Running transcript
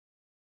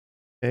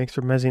Thanks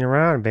for mezzing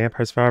around in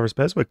Vampire Survivors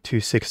BESWEC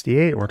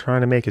 268. We're trying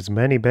to make as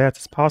many bats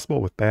as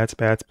possible with bats.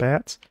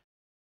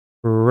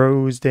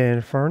 Rose the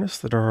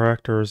Infernas, the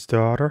director's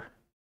daughter.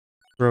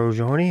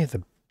 Scorej-Oni,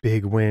 the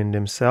big wind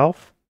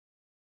himself.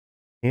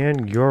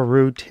 And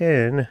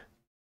Gyuruntin,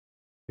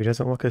 who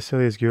doesn't look as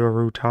silly as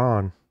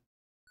Gyuruntin.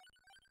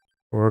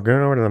 We're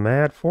going over to the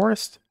Mad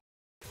Forest.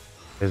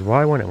 Because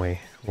why wouldn't we?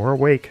 We're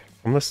awake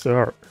from the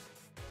start.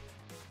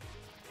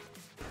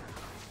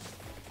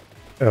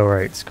 Oh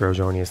right,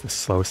 Scorej-Oni is the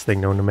slowest thing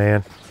known to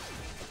man.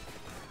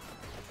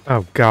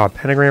 Oh god,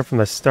 pentagram from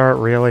the start,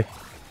 really?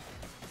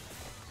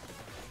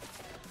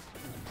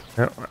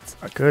 No, that's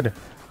not good.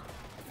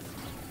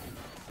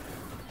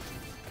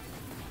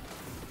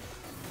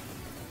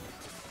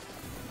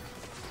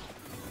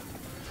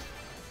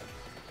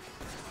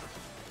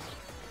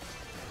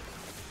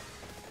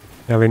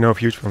 Having no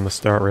future from the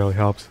start really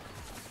helps.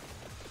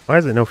 Why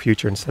is it no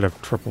future instead of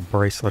triple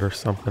bracelet or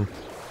something?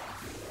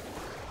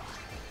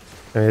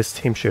 I mean, this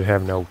team should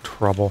have no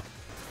trouble.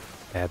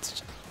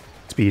 That's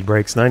speed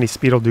breaks. 90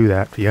 speed will do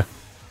that for you.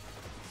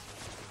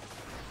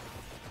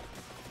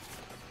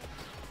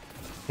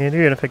 And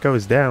even if it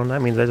goes down,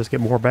 that means I just get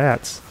more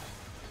bats.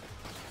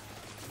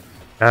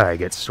 I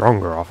get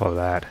stronger off of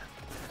that.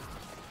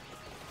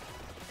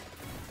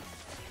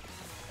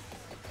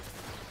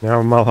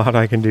 Now not a lot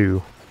I can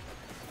do.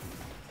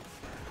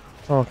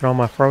 Oh, look at all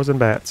my frozen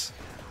bats.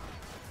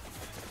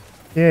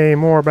 Yay,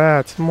 more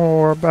bats,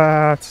 more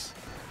bats.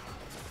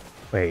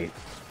 Wait.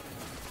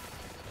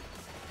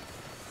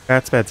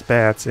 Bats,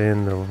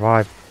 and the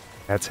revived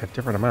bats have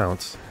different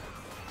amounts.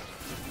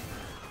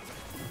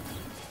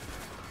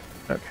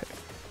 Okay,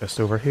 just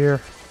over here.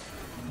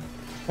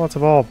 Lots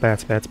of all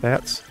bats.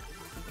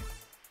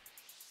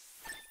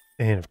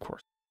 And of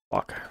course,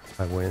 block.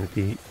 I wouldn't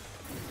beat.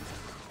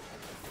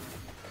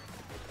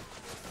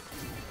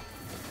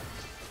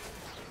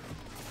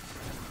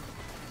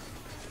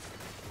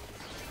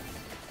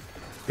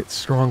 Get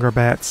stronger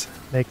bats.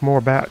 Make more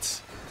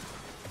bats.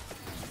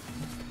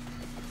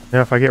 Now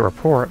if I get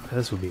report,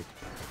 this would be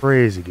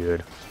crazy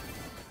good.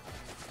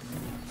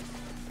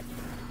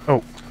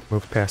 Oh,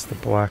 moved past the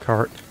black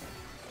heart.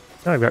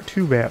 Now I've got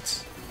 2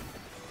 bats.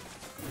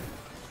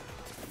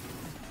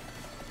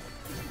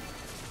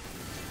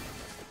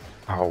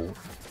 Oh.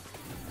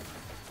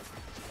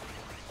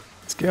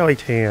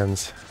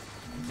 Skeletons.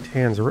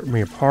 Tans ripped me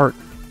apart.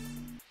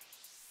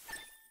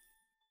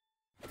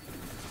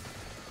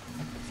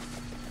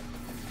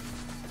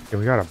 Okay,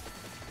 we got a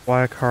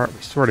black heart we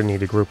sort of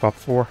need to group up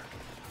for.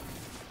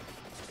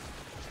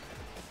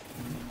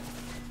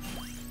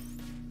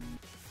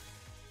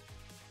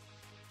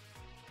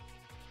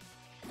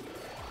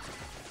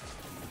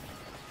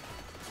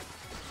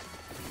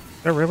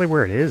 Is that really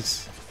where it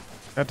is?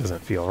 That doesn't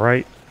feel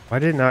right. Why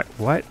did it not...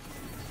 What?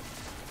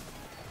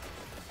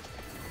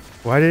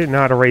 Why did it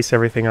not erase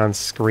everything on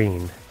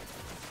screen?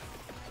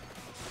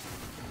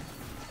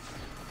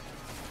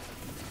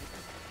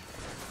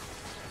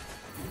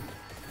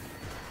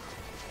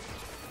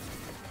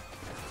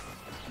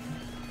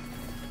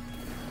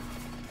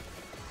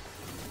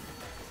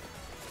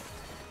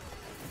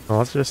 Well,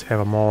 let's just have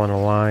them all in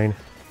a line.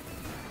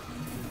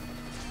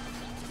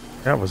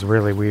 That was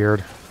really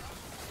weird.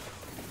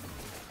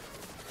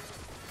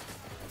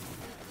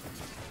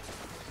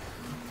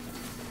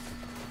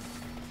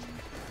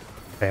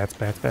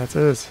 Bats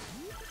is.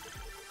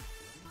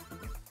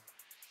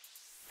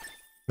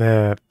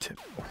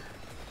 Typical.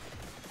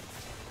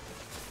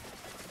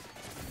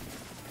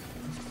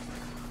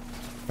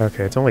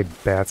 Okay, it's only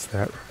bats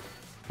that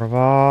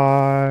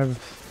revive.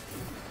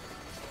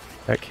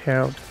 That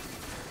count.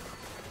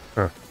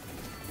 Huh.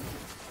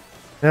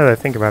 Now that I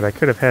think about it, I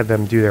could have had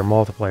them do their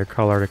multiplier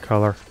color to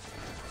color.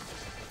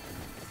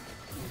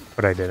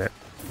 But I didn't.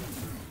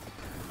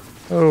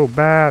 Oh,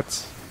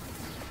 bats!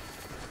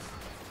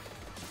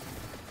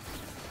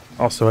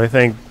 Also, I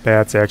think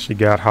bats actually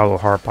got Hollow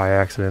Heart by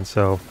accident,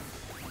 so...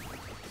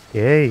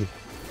 Yay!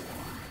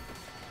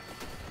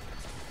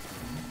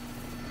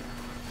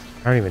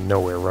 I don't even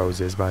know where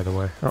Rose is, by the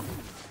way. Oh.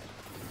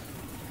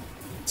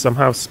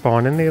 Somehow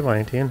spawned in the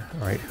Atlantean.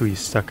 Alright, who you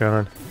stuck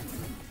on?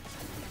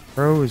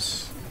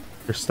 Rose.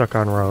 You're stuck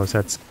on Rose,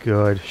 that's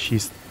good.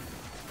 She's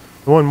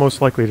the one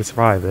most likely to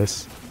survive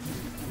this.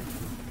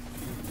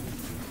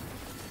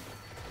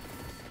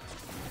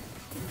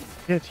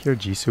 Get your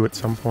Jisoo at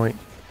some point.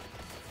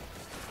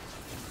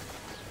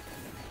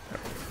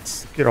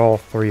 Let's get all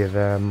 3 of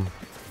them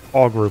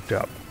all grouped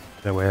up.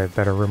 That way I have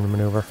better room to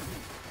maneuver.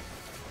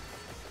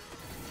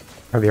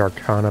 Have the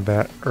Arcana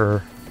bat,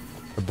 or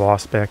the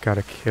boss bat got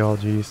a kill,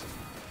 jeez.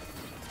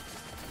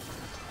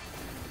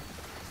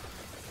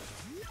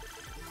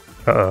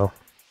 Uh-oh.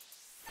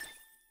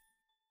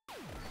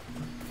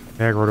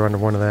 Aggroed onto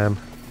one of them.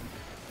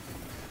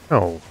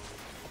 Oh.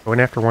 Going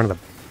after one of the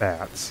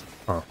bats.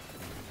 Huh.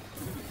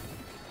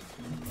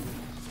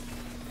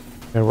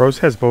 Now Rose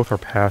has both her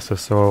passives,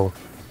 so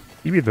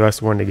he'd be the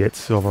best one to get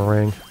Silver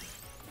Ring.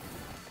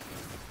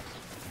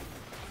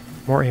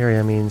 More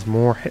area means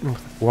more hitting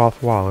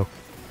with Wallow.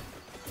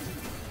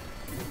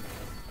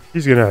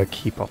 She's gonna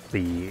keep up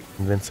the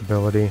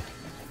invincibility.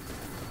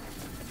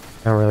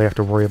 I don't really have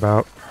to worry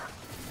about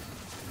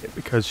it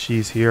because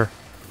she's here.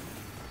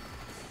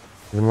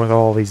 Even with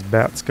all these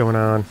bats going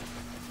on.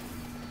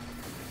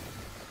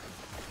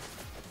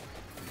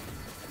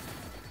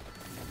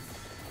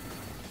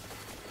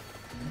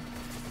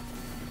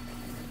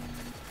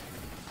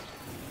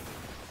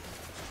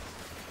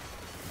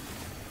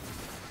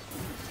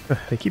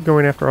 They keep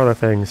going after other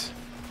things.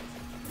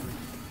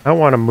 I don't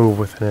want to move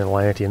with an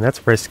Atlantean.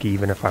 That's risky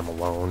even if I'm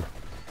alone.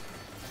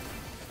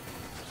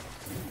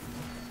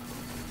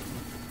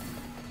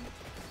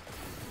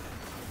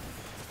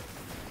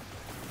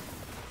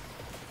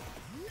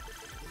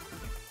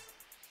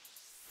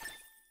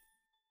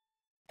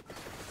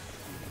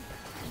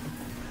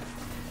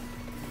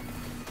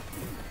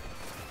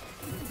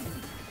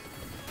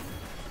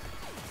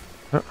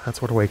 Oh,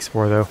 that's what Awake's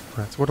for, though.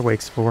 That's what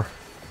Awake's for.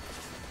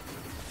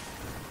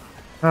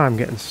 I'm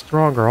getting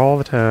stronger all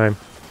the time.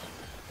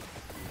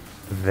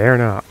 They're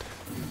not.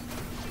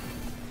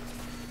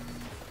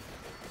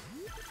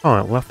 Oh,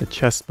 it left the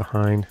chest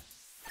behind.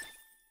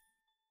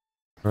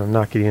 I'm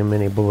not getting him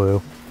any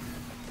blue.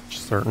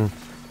 Certain.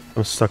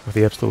 I'm stuck with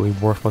the absolutely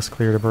worthless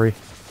clear debris.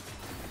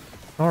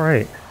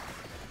 Alright.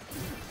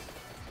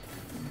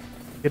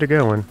 Get it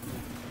going.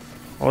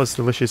 All this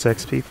delicious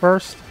XP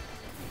first.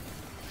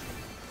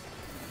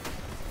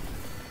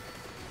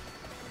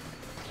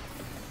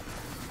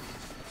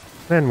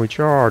 Then we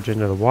charge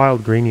into the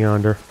wild green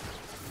yonder.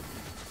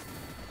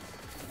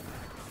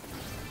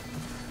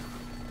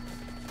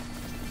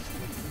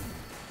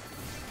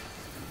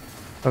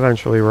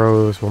 Eventually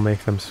Rose will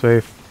make them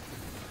safe.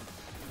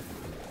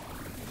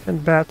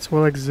 And bats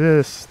will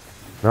exist.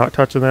 Not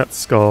touching that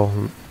skull.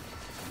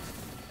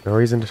 No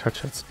reason to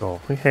touch that skull.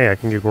 Hey, I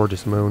can get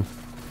Gorgeous Moon.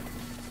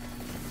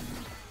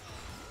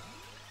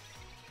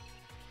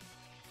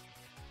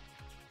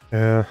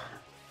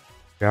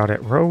 Got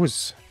it.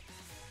 Rose.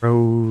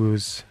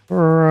 Rose.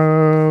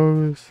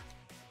 Rose.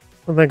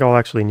 I don't think I'll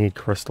actually need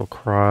Crystal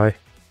Cry.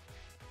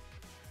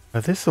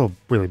 This will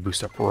really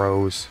boost up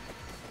Rose.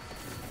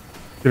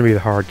 It's going to be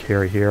the hard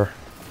carry here.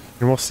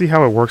 And we'll see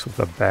how it works with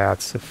the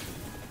bats, if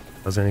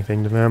it does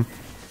anything to them.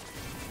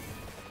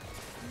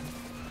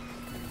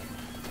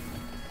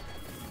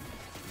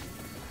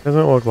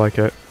 Doesn't look like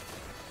it.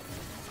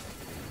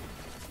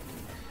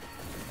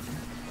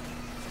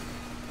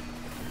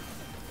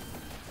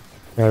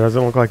 Yeah, it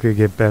doesn't look like we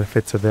get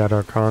benefits of that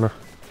Arcana.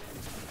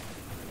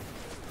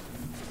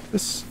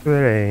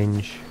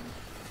 Strange.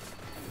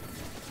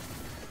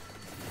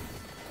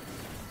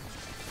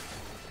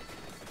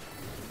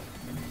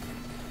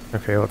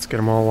 Okay, let's get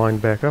them all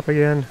lined back up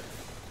again.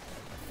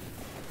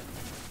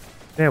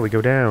 Yeah, we go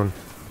down.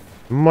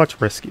 Much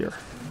riskier.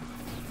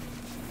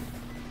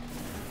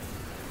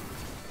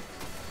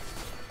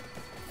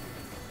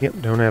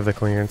 Yep, don't have the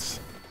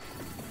clearance.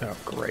 Oh,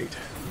 great.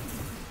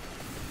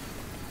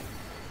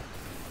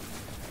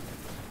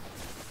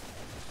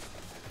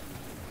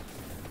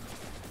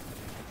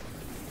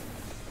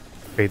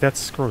 Okay,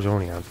 that's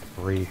Scorej-Oni on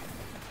 3.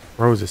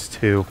 Rose is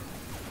 2.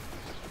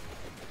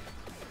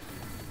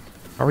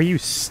 How are you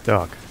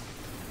stuck?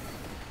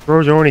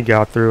 Scorej-Oni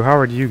got through.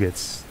 How did you get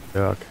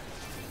stuck?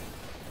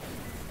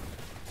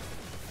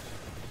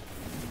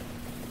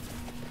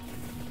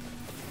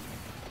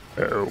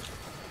 Oh.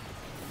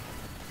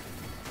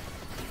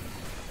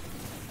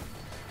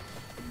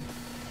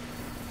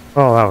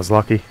 Oh, that was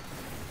lucky.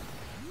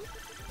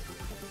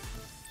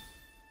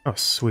 Oh,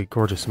 sweet,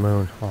 Gorgeous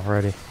Moon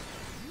already.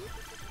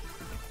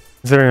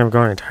 Considering I've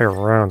gone entire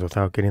rounds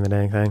without getting the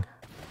dang thing.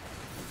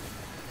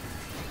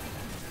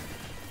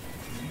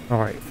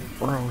 Alright,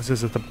 Rose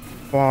is at the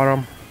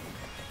bottom.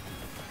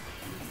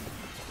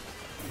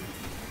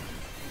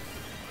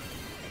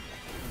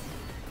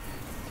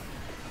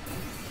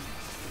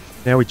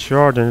 Now we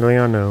charge into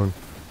the unknown.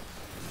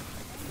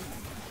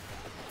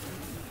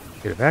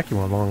 Get a vacuum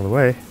along the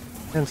way.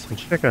 And some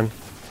chicken.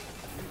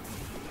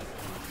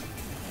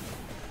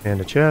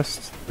 And a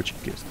chest, which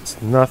gives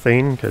us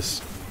nothing,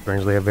 because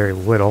strangely I have very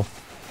little.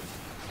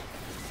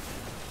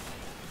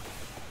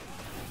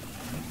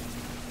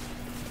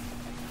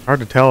 Hard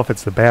to tell if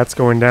it's the bats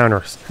going down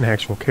or an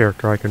actual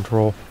character I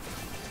control.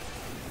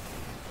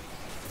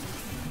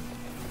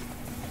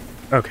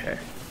 Okay.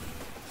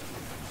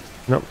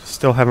 Nope,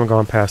 still haven't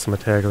gone past the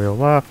Taglio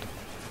left.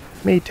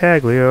 Me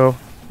Taglio,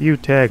 you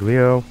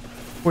Taglio,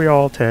 we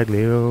all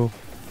Taglio.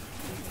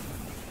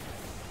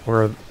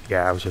 Or,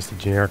 yeah, it was just the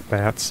generic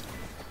bats.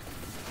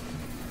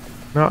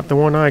 Not the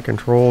one I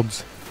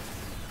controlled.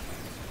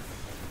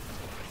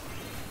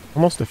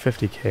 Almost a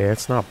 50k,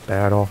 it's not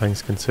bad, all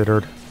things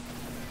considered.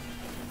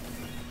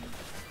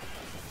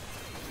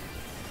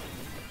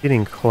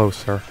 Getting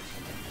closer.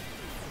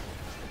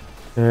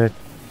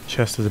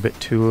 Chest is a bit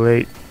too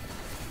late.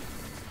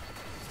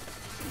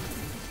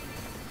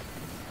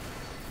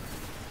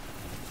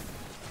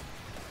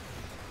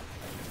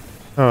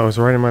 Oh, it was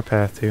right in my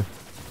path, too.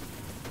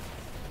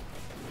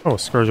 Oh,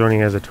 Scorej-Oni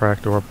has a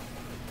track door.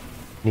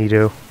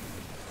 Neato.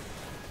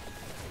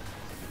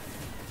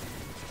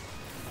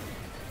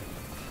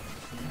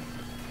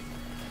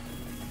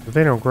 If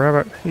they don't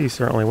grab it, he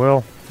certainly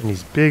will. And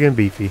he's big and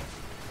beefy.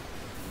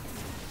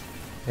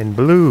 And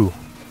blue.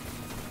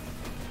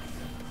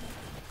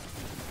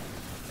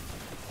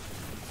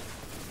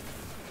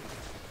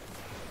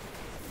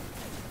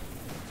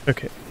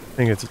 Okay, I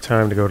think it's a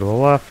time to go to the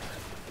left.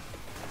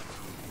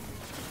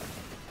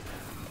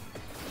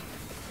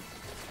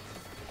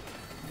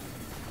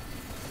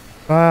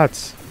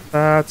 Bats!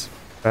 Bats!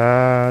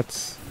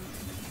 Bats!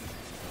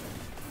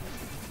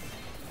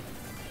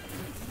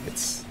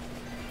 It's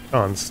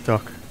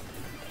unstuck.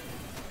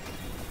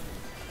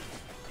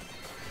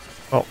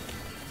 Oh,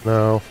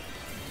 no.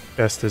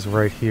 Best is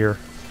right here.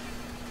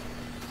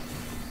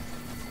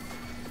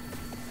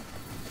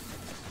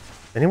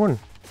 Anyone?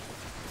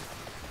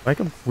 I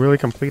can really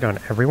complete on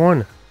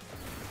everyone?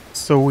 It's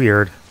so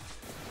weird.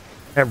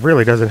 That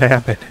really doesn't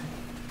happen.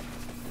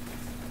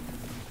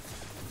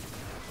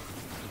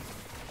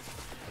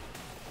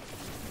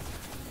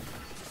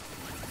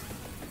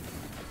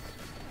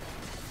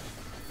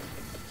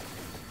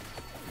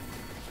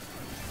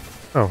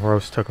 Oh,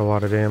 Rose took a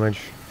lot of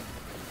damage.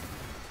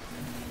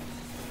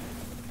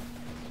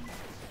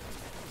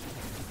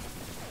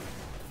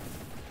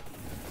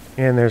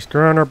 And there's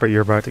Drowner, but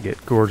you're about to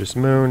get gorgeous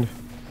mooned.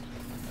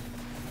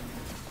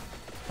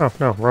 Oh,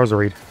 no,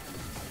 Rosaried.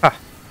 Ah!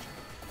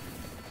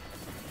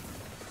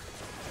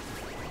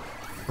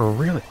 We're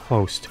really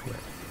close to it.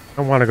 I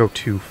don't want to go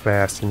too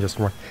fast and just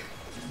run.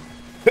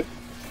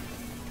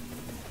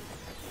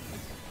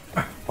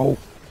 Oh!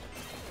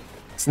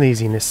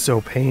 Sneezing is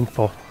so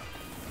painful.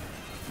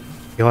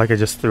 I feel like I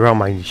just threw out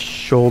my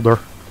shoulder.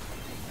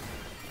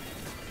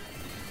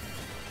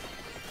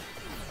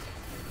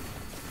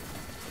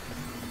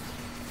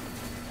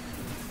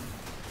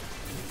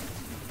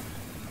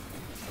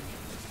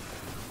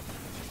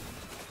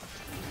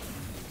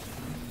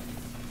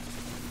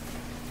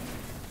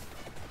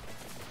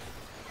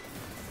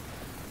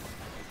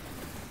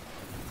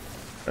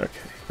 Okay,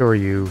 who are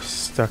you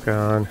stuck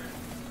on?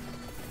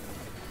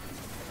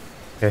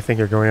 Okay, I think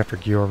you're going after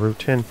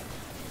Gyuruntin.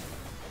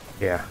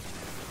 Yeah.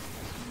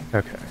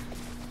 Okay.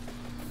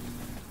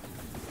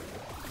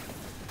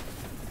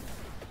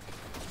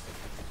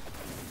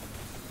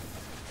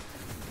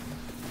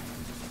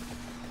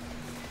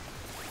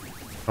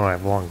 Oh, I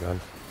have long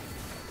gun.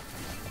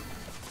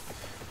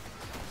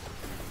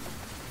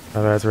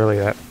 Not that it's really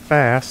that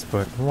fast,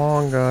 but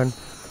long gun.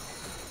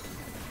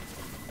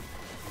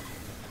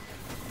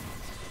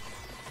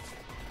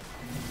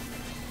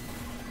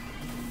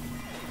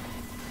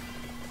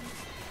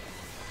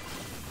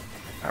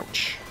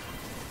 Ouch.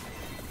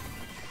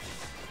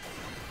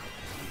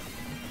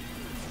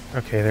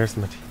 Okay, there's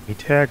the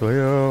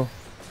Taglio.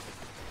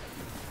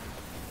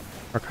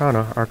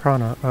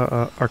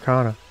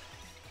 Arcana.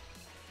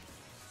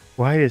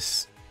 Why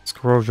does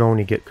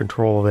Scorej-Oni get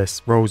control of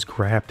this? Rose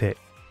grabbed it.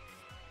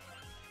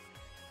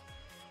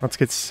 Let's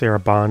get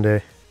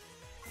Sarabande.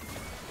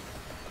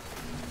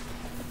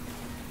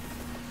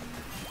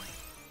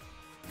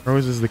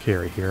 Rose is the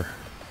carry here.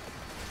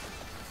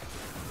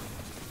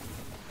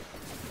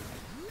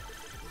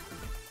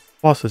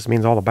 Plus, this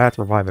means all the bats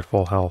revive at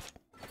full health.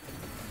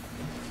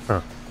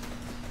 Huh.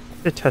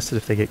 Get tested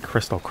if they get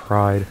Crystal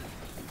Cried.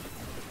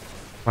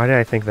 Why did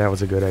I think that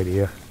was a good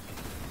idea?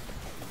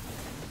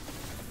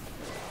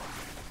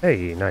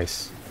 Hey,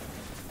 nice.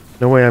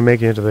 No way I'm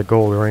making it to the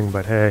gold ring,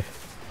 but hey.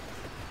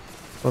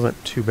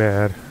 Wasn't too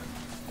bad.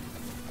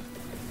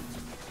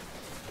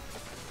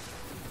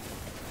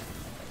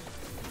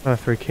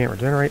 Three can't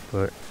regenerate,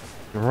 but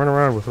I can run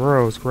around with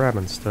Rose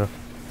grabbing stuff.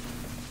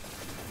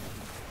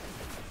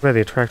 But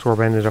the Attract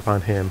Orb ended up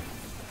on him.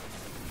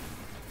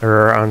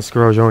 Or on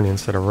Scorej-Oni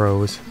instead of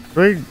Rose.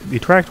 Really, the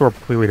Attract Orb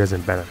clearly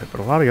doesn't benefit, but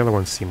a lot of the other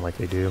ones seem like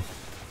they do.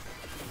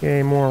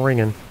 Yay, more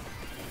ringing.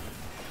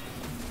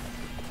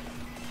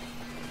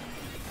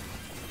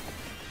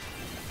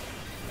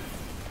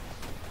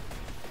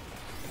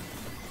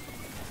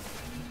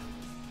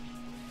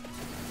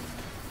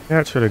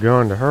 That should have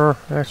gone to her.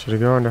 That should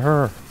have gone to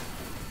her.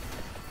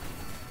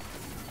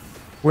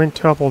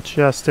 Quintuple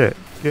chest it.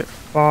 Get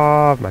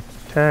 5 my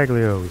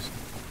Taglios.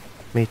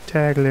 Me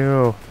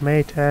Taglio.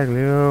 Me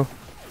Taglio.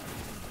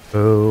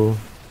 Oh.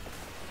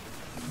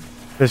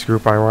 This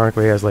group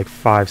ironically has like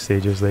 5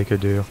 stages they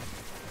could do.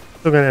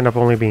 Still gonna end up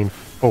only being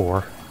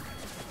 4.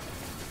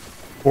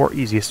 4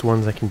 easiest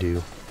ones I can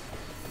do.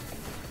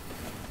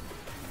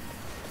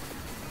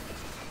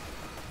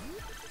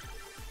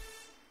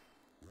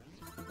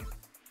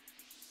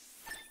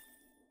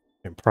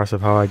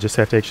 Impressive how I just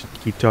have to actually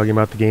keep talking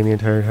about the game the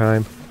entire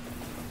time.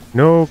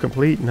 No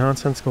complete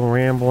nonsensical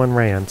ramble and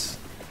rants.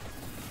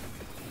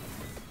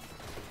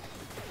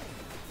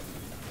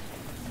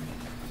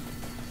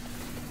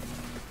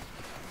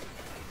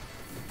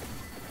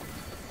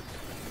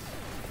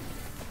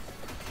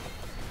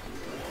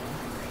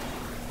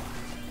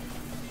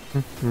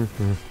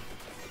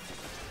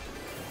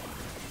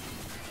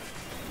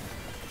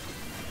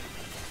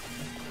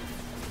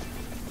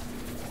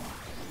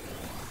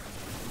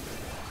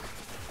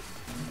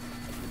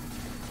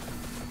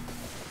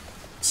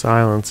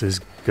 Silence is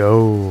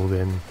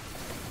golden.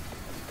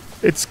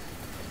 It's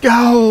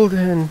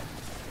golden!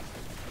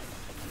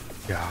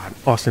 God,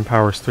 Austin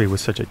Powers 3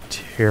 was such a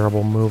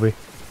terrible movie.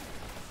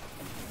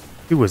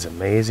 2 was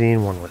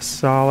amazing, 1 was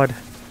solid.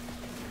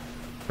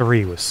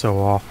 3 was so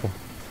awful.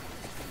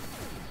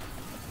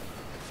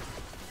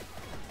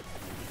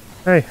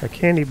 Hey, a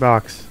candy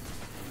box.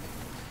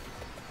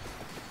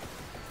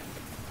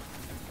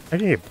 I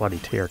can get bloody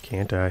tear,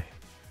 can't I?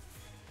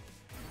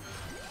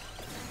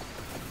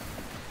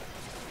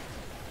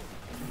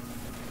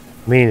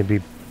 I mean, it'd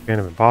be kind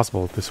of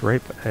impossible at this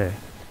rate, but hey.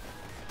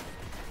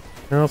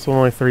 And also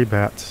only 3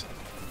 bats.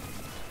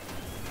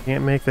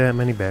 Can't make that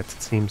many bats,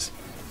 it seems.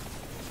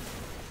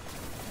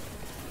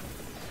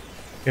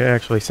 Yeah,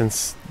 actually,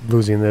 since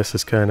losing this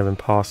is kind of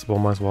impossible,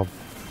 might as well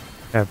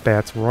have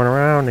bats run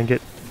around and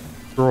get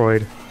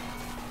destroyed.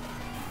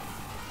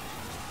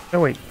 No,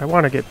 wait, I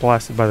want to get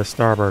blasted by the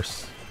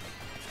starburst.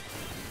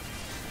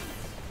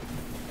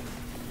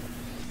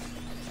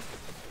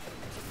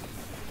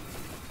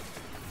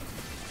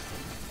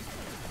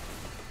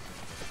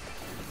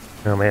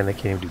 Oh man, they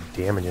can't even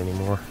do damage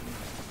anymore.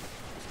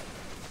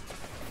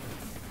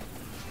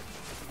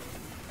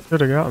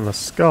 Should have gotten the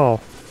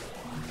skull.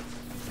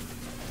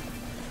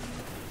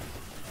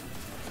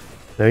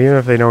 Now, even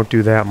if they don't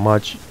do that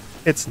much,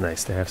 it's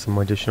nice to have some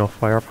additional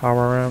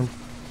firepower around.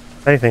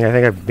 If anything, I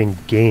think I've been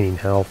gaining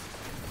health.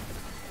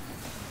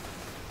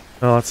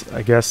 Well,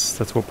 I guess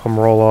that's what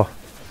Pomerola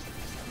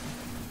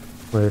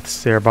with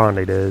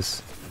Sarabande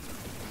is.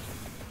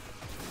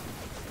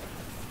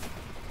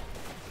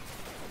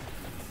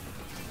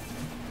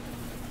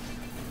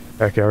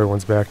 Heck,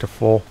 everyone's back to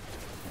full.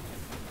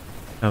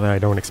 Now that I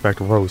don't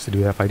expect Rose to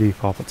do that by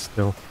default, but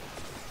still.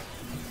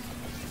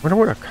 I wonder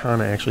what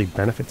Arcana actually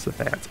benefits the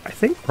bats. I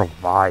think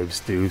revives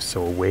do,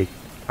 so awake.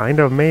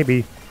 Kind of,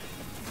 maybe.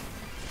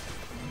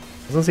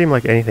 Doesn't seem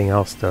like anything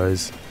else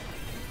does.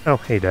 Oh,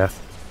 hey, Death.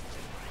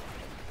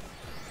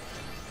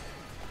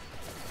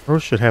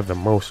 Rose should have the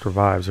most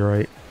revives,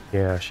 right?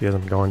 Yeah, she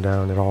hasn't gone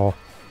down at all.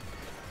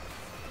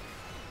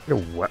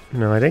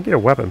 No, I didn't get a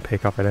weapon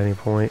pickup at any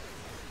point.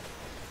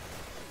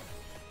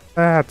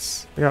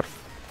 Bats! I got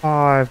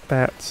 5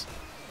 bats.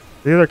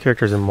 The other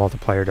characters in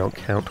multiplayer don't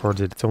count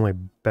towards it. It's only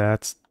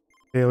bats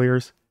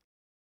failures.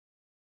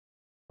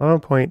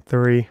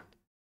 11.3,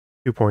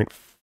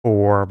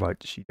 2.4,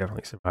 but she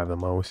definitely survived the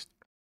most.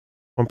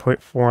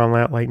 1.4 on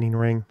that lightning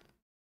ring.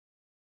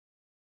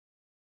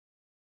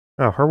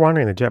 Oh, her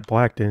wandering the jet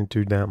black didn't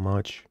do that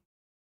much.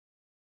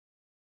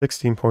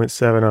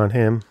 16.7 on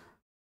him.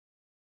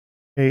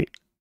 8.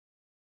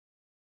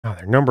 Oh,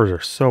 their numbers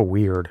are so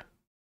weird.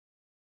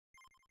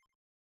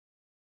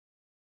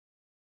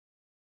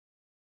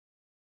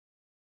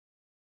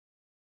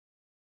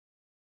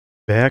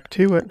 Back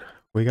to it.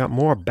 We got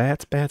more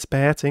bats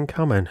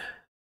incoming.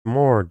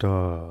 More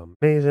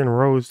amazing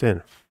Rose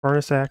and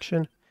Infernas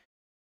action.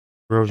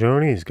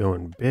 Scorej-Oni is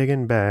going big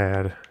and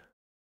bad.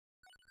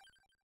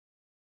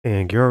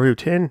 And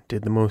Gyuruntin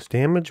did the most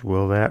damage.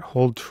 Will that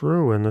hold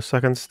true in the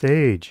second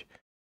stage?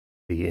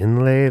 The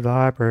Inlaid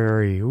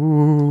Library.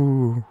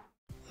 Ooh.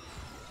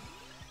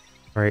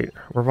 Alright,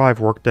 Revive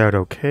worked out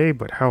okay,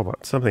 but how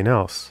about something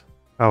else?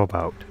 How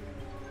about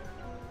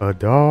a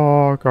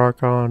Dark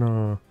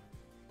Arcana?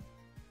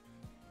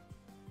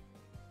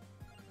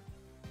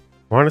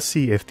 I want to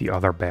see if the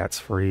other bats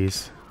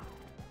freeze.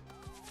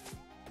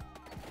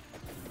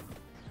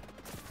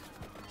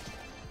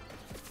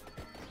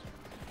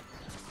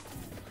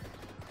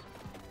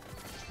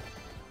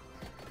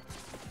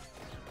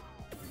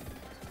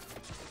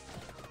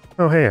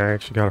 Oh hey, I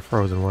actually got a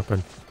frozen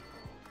weapon.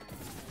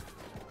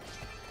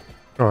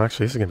 Oh,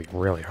 actually this is going to be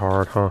really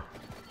hard, huh?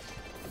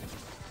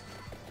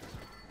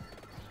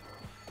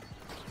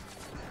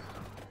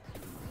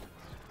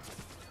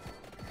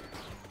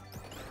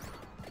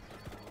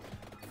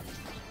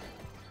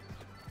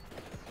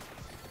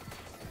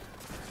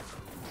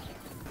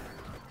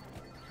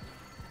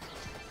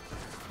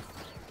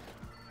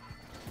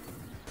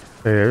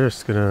 Hey, they're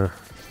just gonna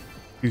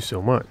do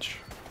so much.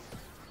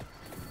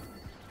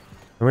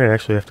 I might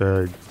actually have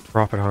to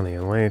drop it on the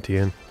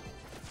Atlantean.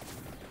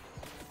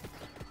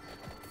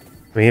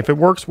 I mean,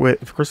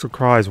 if Crystal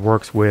Cries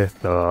works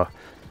with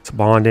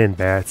spawned in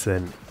bats,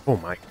 then oh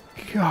my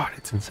god,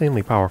 it's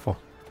insanely powerful.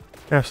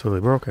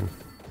 Absolutely broken.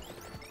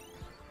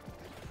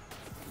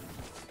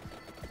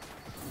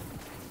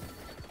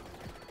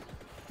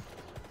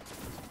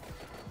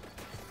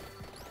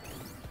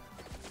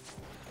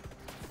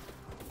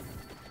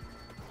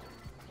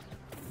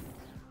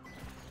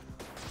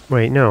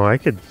 Wait, no, I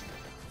could...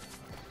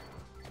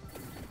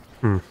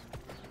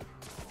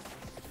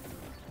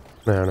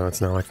 No, it's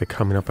not like the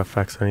coming up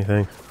affects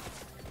anything.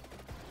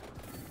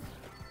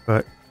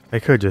 But I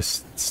could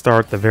just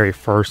start the very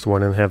first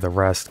one and have the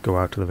rest go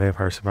out to the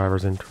Vampire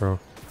Survivors intro.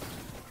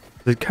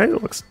 It kind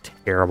of looks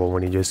terrible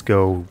when you just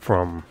go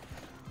from,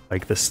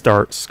 like, the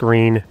start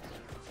screen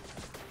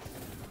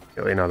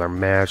to another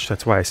match.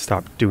 That's why I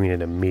stopped doing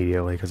it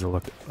immediately, because it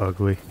looked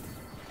ugly.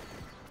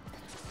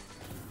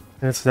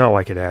 And it's not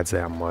like it adds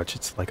that much.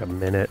 It's like a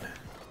minute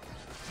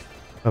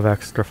of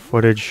extra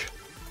footage.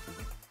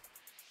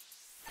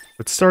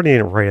 But starting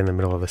it right in the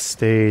middle of the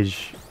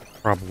stage,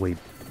 probably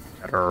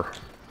better.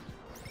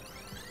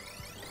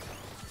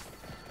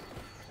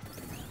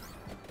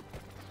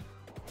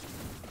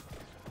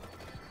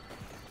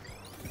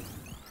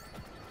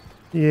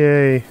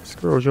 Yay,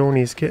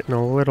 Scorej-Oni's getting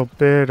a little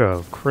bit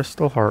of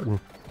crystal hearting.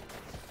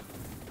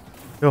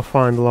 He'll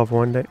find love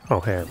one day. Oh,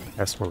 hey,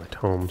 that's one of the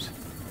tomes.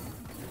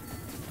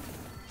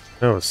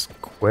 That was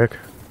quick.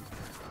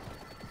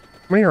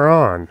 How many are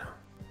on?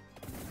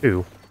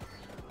 2.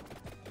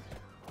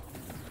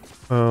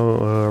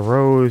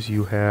 Rose,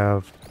 you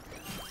have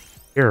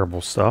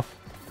terrible stuff.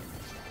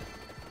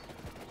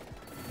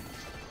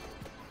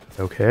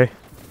 Okay.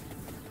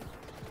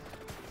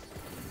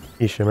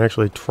 Yeesh, I'm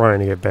actually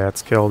trying to get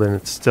bats killed and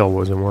it still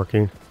wasn't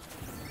working.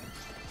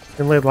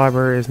 Inlaid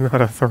Library is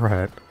not a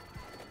threat.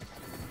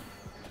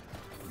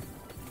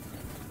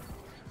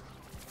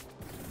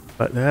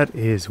 But that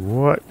is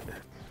what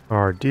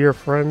our dear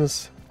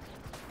friends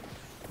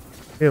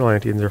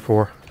Atlanteans are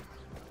for.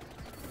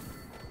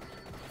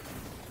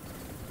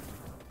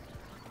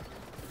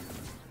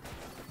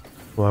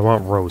 Well, I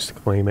want Rose to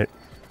claim it.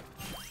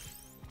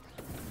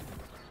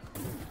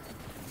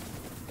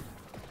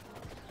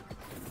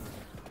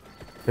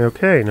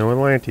 Okay, no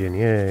Atlantean,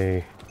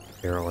 yay.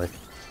 Apparently.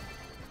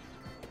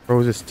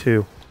 Rose is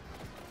 2.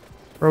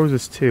 Rose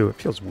is 2. It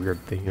feels weird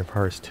thinking of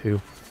her as 2.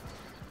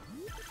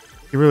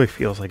 She really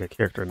feels like a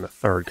character in the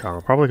 3rd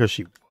column. Probably because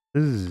she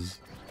was...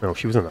 No,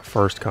 she was in the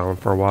 1st column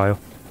for a while.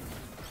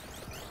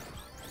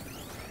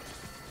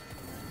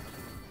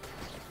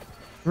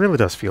 It really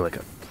does feel like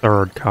a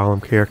 3rd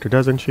column character,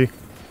 doesn't she?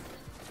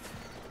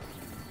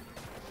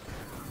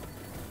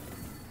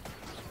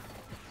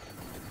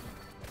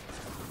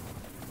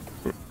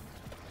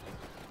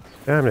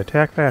 Time to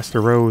attack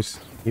faster, Rose.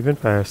 Even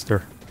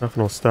faster.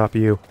 Nothing will stop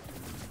you.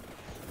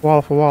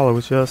 Walla for Walla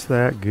was just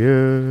that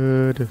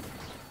good.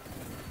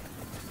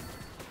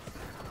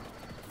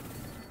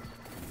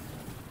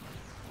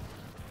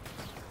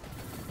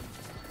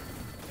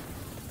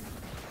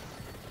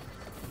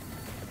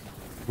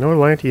 No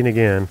Atlantean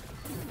again.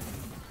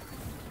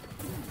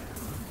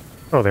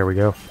 Oh, there we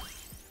go.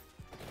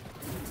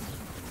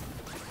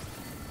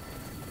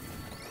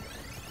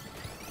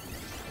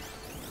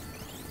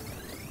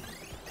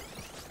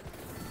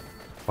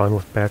 Fun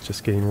with bats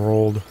just getting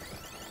rolled.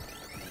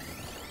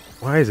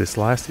 Why is this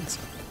lasting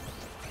so...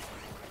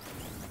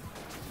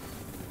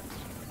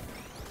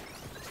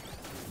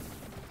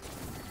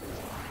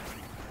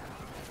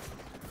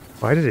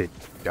 Why did it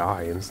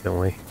die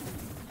instantly?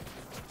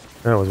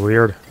 That was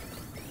weird.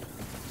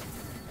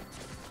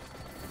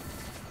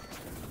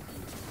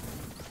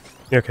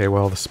 Okay,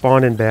 well, the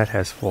spawned-in bat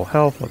has full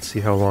health. Let's see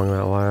how long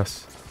that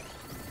lasts.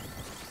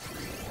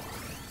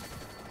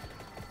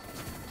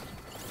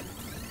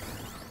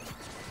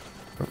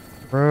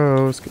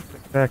 Rose, get the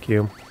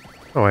vacuum.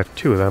 Oh, I have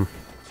 2 of them.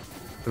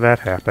 How did that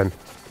happen?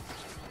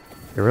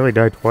 They really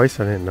died twice,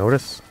 I didn't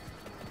notice.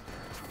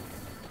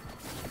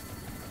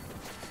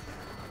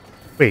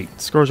 Wait,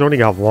 Scorej-Oni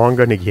got long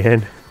gun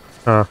again?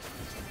 Huh.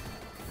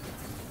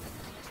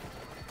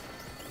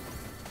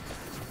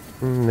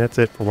 That's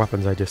it for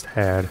weapons I just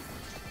had.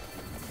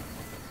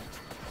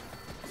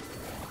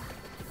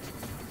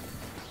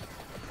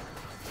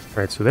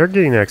 Alright, so they're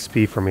getting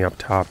XP from me up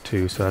top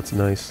too, so that's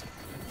nice.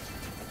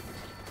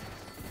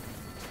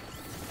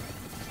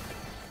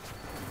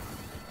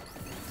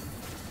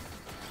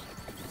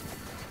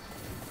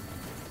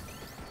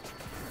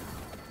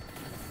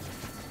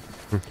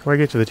 When I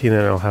get to the team,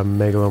 then I'll have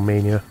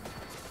Megalomania.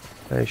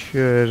 I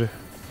should...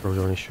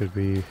 Scorej-Oni should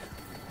be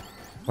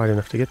wide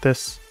enough to get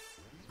this.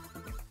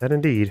 That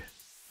indeed.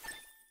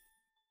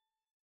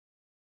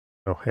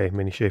 Oh, hey,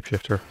 mini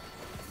shapeshifter.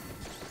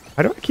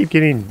 Why do I keep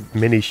getting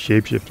mini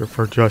shapeshifter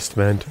for Just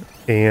Vent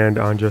and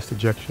on Just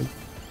Ejection?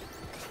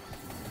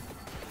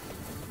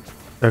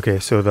 Okay,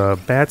 so the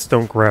bats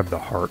don't grab the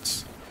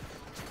hearts.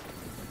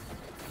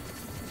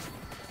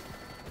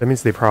 That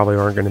means they probably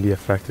aren't going to be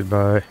affected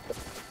by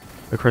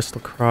the Crystal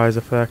Cries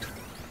effect.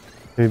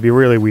 It would be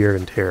really weird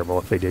and terrible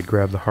if they did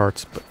grab the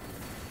hearts, but...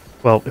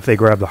 Well, if they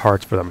grab the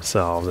hearts for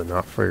themselves and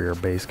not for your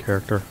base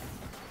character.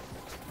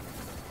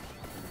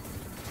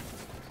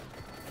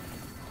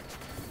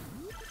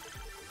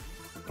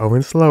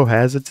 Going slow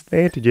has its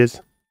advantages.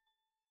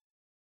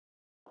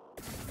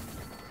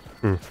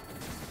 Oh,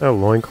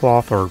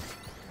 loincloth or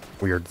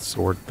weird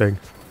sword thing.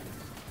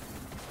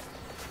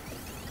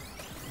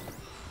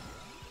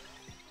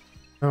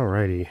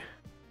 Alrighty.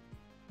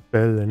 Bow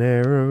and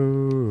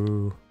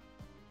arrow.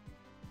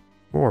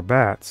 More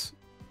bats.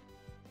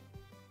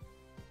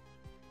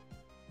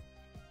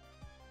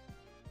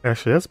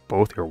 Actually, that's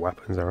both your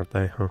weapons, aren't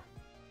they? Huh?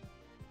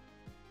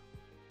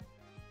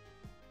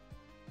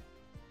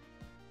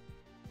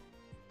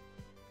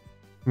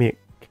 I mean,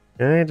 it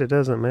kinda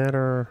doesn't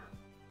matter.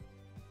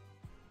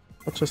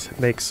 Let's just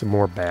make some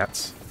more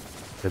bats.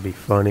 That'd be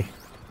funny.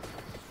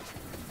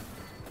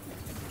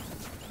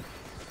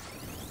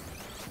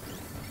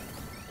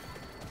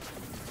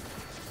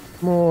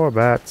 More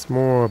bats,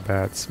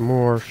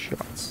 more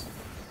shots.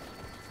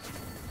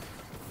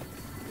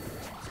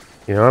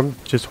 You know, I'm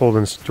just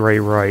holding straight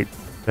right.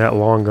 That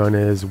long gun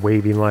is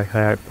waving like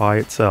that by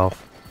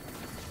itself.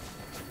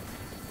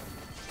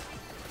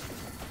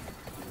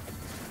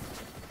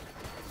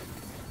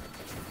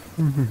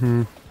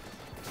 Mm-hmm.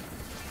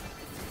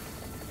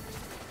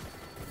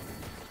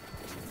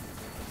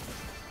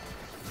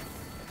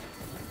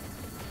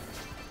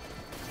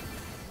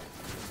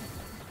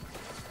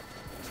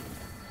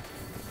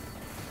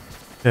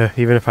 Yeah,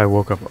 even if I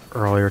woke up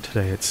earlier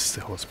today, it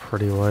still was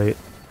pretty late.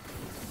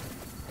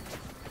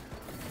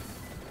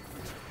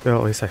 Well,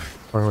 at least I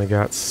finally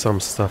got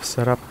some stuff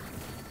set up.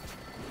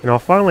 And I'll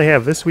finally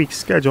have this week's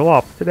schedule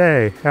up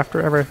today,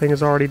 after everything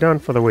is already done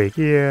for the week.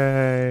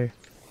 Yay!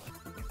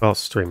 Well,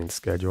 streaming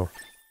schedule.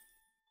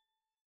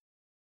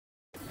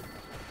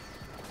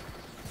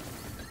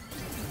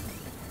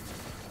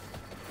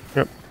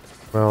 Yep.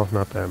 Well,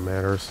 not that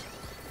matters.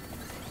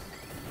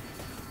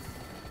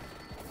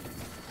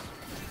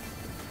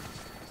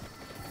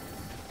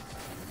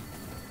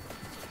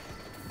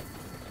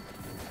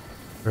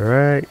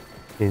 Alright,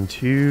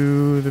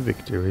 into the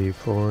victory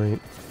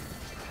point.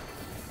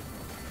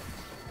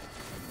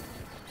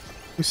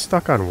 Who's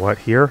stuck on what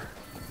here?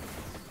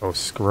 Oh,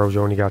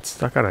 Scorej-Oni got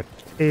stuck on a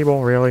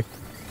table, really?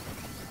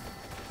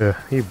 Ugh,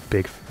 you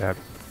big fat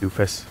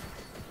doofus.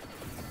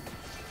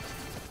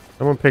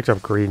 Someone picked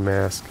up green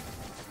mask.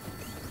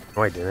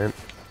 No, I didn't.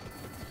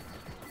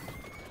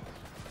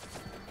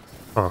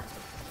 Huh.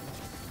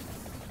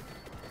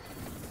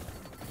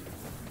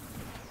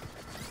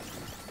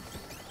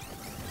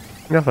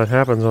 Nothing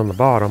happens on the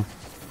bottom.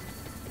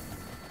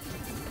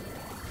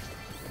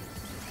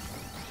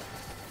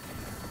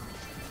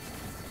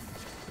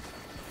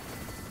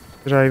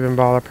 Did I even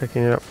bother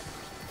picking it up?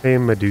 Hey,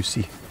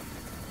 Medusi.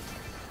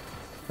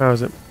 How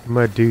is it?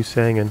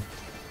 Medusing.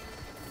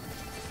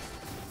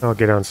 I'll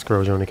get on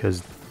Scorej-Oni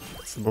because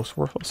it's the most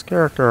worthless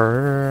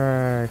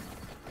character.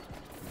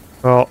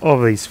 Well,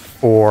 of these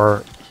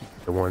four,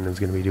 he's the one that's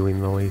going to be doing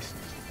the least.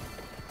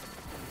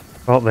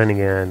 Well, then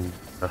again,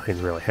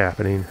 nothing's really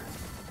happening.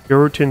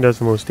 Gyuruntin does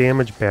the most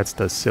damage. Bats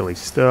does silly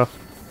stuff.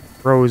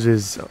 Rose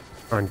is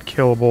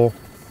unkillable.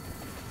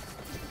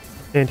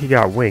 And he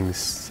got wings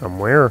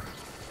somewhere.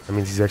 That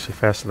means he's actually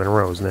faster than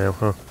Rose now,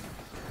 huh?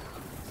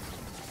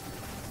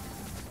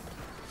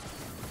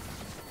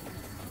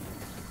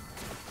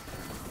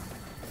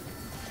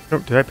 Oh,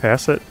 did I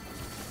pass it?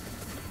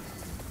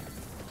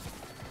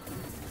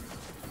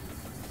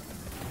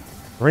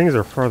 Rings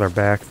are farther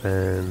back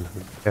than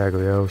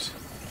Gaglios.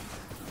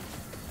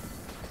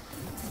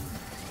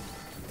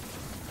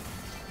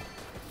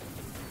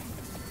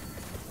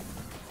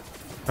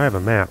 I have a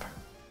map.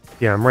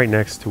 Yeah, I'm right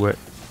next to it.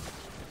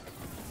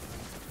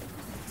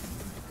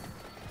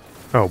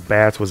 Oh,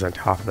 Bats was on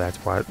top of that.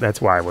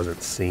 That's why I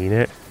wasn't seeing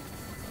it.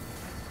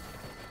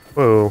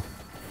 Whoa.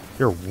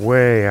 You're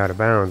way out of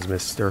bounds,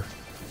 mister.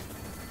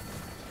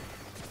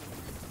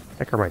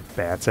 Heck are my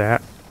bats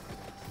at?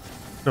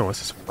 No,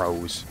 this is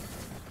Rose.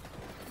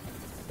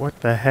 What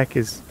the heck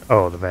is...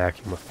 Oh, the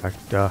vacuum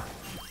effect,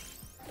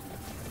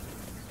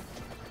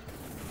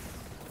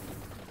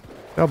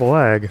 Double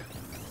egg?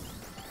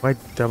 Why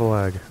double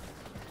egg?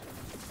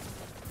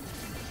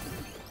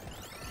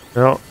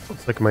 Well,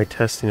 looks like my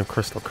testing of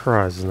Crystal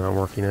Cross is not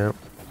working out.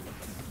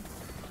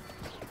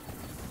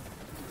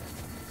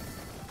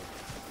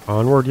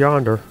 Onward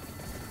yonder.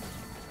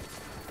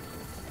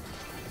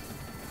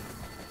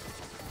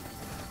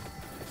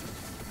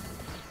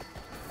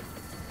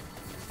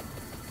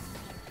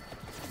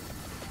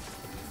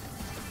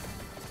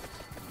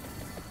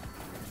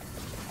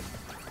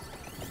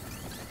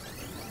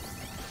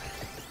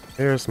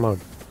 There's my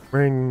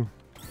ring.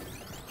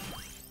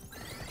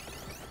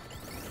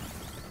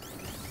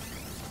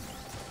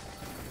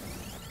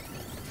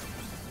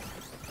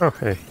 Oh,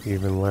 hey, you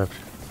even left.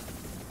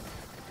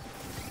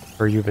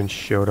 Or you even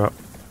showed up.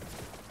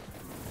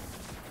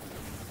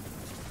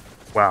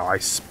 Wow, I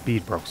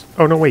speed broke.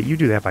 Oh, no, wait, you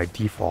do that by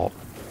default.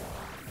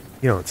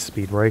 You don't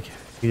speed brake.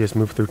 You just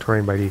move through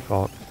terrain by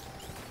default.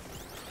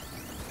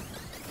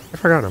 I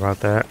forgot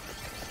about that.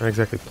 I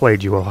exactly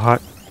played you a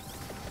lot.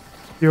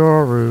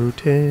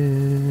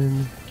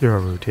 Gyuruntin.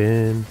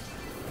 Gyuruntin.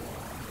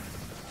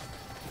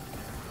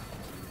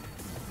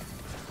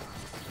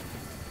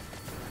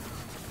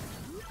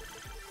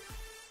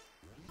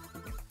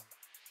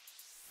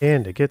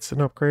 And it gets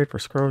an upgrade for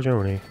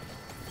Scorej-Oni.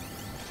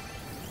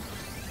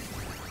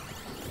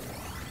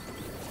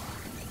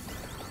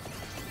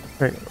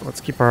 Alright,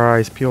 let's keep our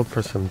eyes peeled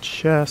for some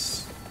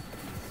chests.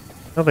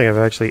 I don't think I've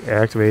actually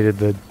activated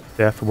the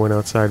death one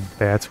outside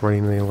Bats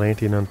running the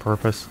Atlantean on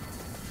purpose.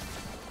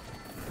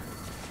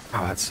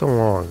 Oh, that's so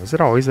long. Is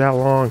it always that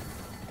long?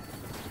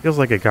 Feels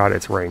like it got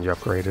its range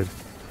upgraded.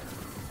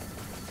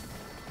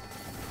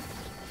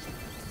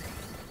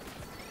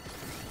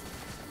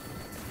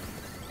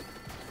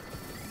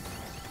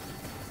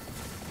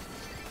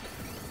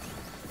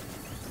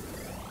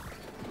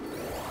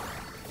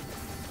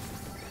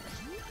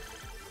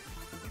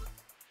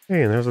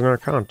 Hey, and there's an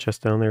Arcana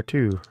chest down there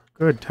too.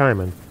 Good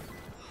timing.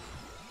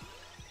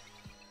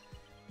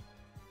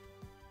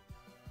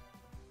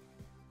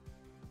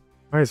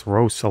 Why is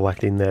Rose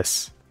selecting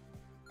this?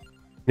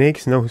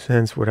 Makes no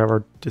sense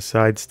whatever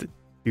decides to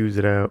use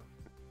it out.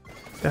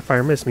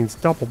 Sapphire Mist means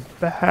double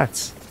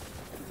bats.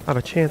 I have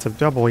a chance of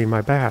doubling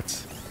my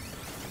bats.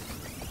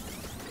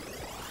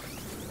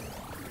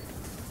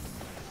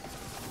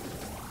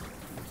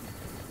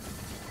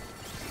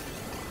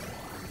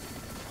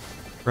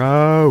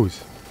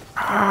 Rose!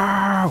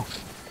 Ow!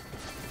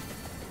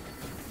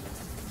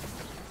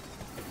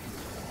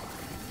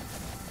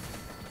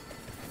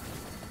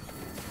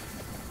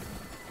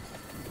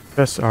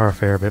 Chests are a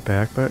fair bit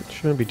back, but it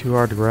shouldn't be too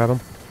hard to grab them.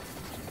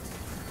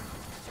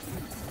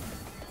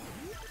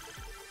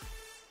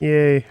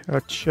 Yay,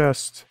 a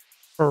chest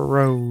for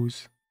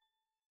Rose.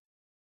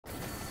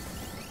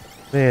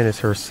 Man, is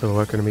her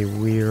silhouette gonna be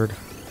weird.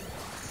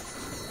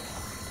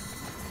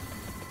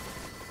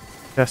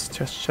 Chest,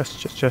 chest, chest,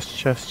 chest, chest,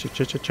 chest,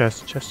 chest,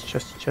 chest, chest,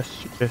 chest,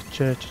 chest, chest,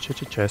 chest,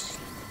 chest, chest.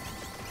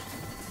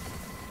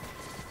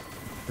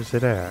 Where's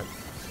it at?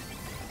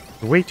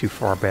 Way too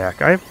far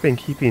back. I've been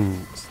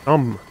keeping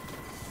some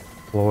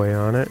ploy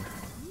on it.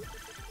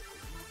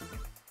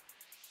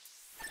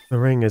 The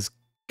ring is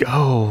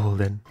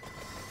golden.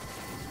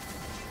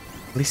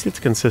 At least it's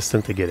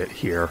consistent to get it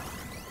here.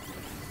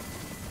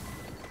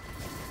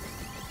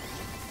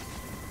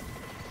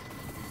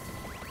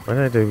 Why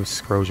did I do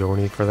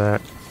Scorej-Oni for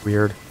that?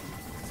 Weird.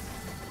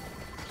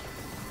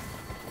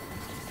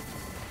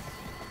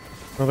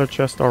 Another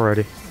chest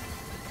already.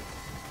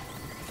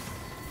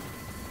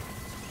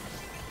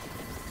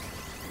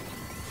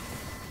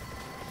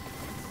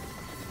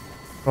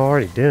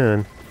 Already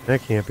done.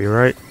 That can't be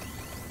right.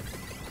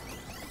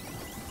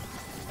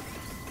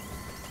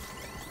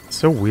 It's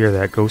so weird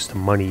that it goes to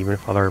money even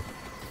if other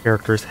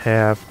characters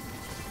have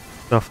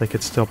stuff they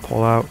could still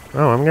pull out.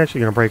 Oh, I'm actually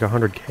going to break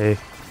 100k.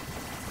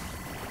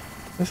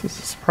 This is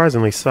a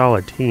surprisingly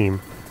solid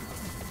team.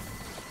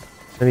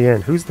 In the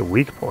end, who's the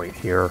weak point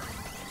here?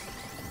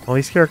 All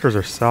these characters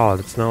are solid.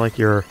 It's not like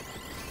you're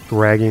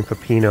dragging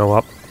Peppino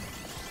up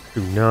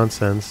through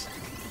nonsense.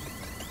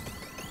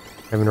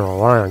 Having to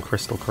rely on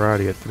Crystal Karate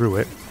to get through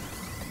it.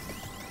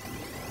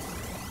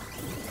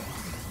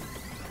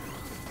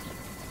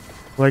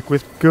 Like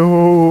with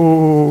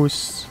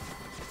Ghosts.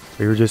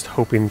 We were just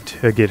hoping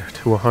to get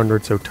to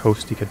 100 so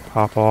Toasty could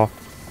pop off.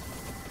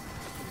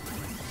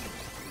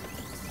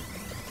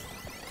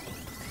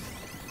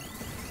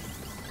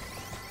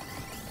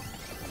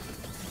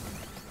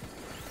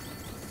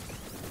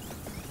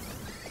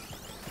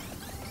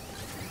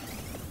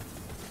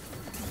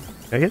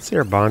 Did I get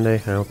Sarah Bonde? I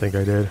don't think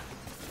I did.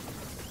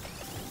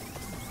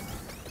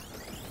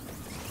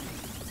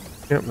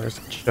 Yep, there's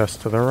a chest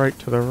to the right,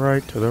 to the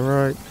right, to the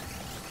right.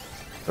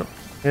 Oh,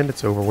 and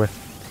it's over with.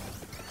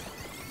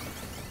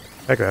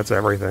 Heck, that's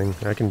everything.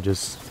 I can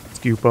just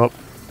scoop up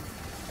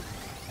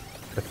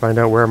and find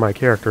out where my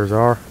characters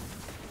are.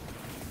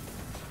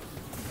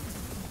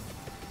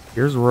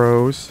 Here's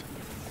Rose.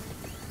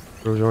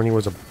 Scorej-Oni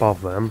was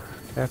above them.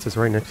 Cats is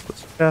right next to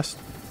this chest.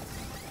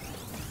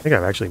 I think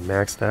I've actually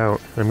maxed out.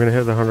 I'm going to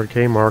hit the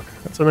 100k mark.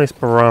 That's a nice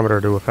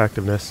barometer to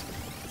effectiveness.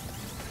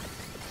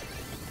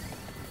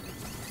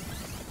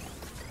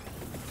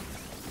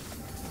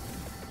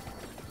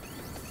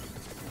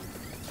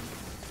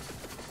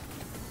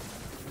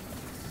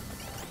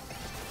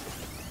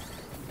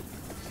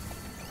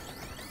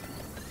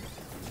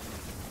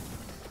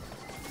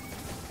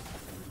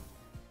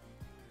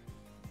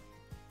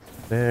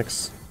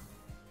 Max.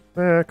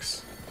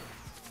 Max.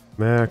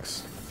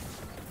 Max.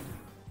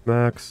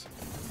 Max.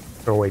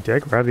 Oh wait, did I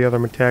grab the other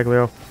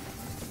Metaglio?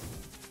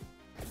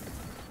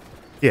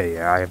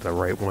 Yeah, I have the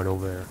right one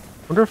over there.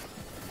 Wonder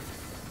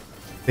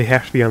if they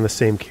have to be on the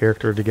same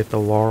character to get the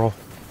Laurel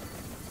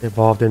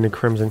evolved into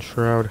Crimson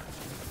Shroud.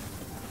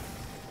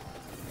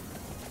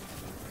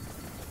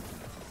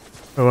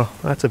 Oh well,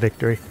 that's a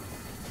victory.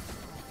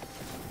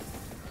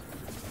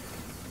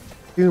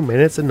 2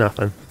 minutes and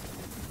nothing.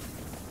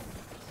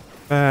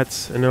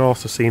 Bats, and it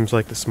also seems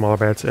like the smaller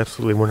bats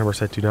absolutely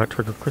 100% do not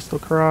trigger Crystal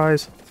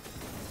Cries.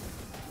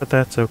 But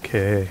that's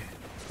okay.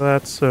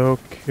 That's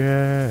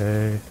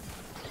okay.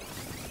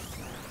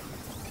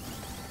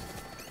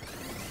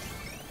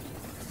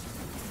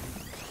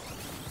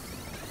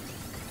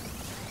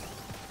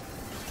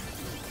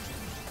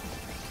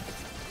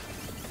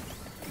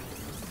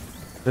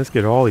 Let's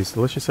get all these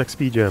delicious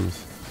XP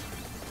gems.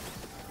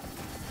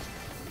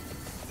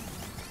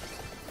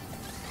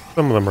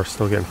 Some of them are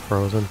still getting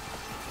frozen.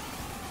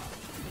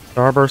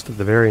 Starburst at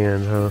the very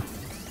end, huh?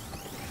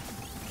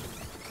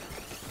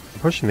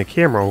 Pushing the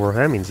camera over,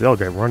 that means they'll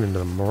get run into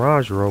the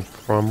Mirage Rope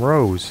from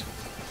Rose.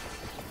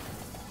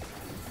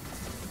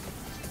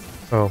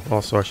 Oh,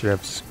 also I should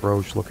have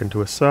Scorej looking to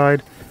his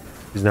side.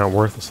 He's not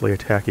worthlessly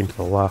attacking to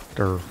the left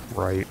or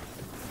right.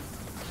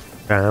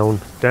 Down.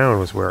 Down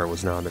was where it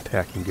was not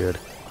attacking good.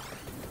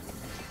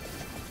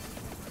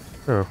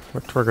 Oh,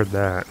 what triggered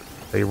that?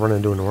 They run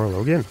into an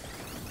Orlogian?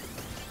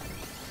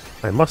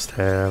 I must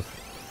have.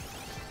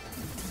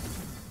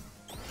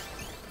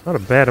 Not a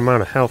bad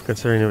amount of health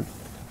considering it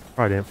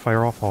probably didn't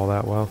fire off all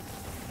that well.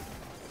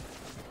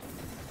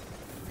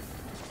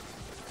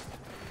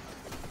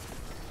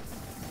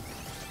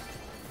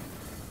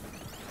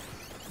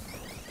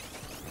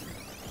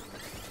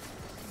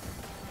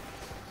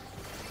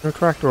 No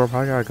tractor,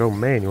 I gotta go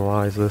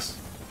manualize this.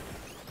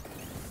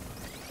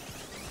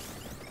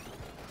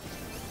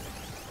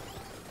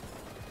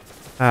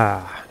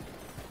 Ah.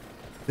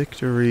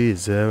 Victory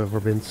has ever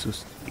been so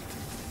sweet.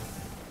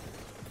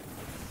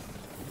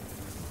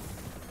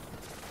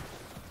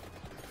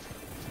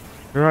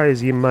 Try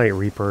as you might,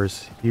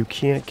 Reapers. You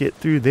can't get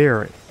through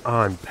their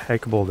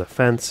impeccable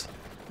defense.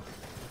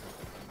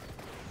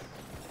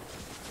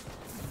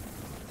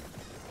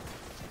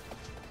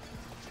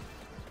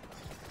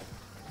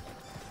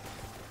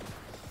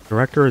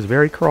 Director is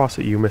very cross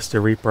at you,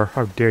 Mr. Reaper.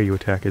 How dare you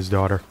attack his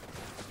daughter?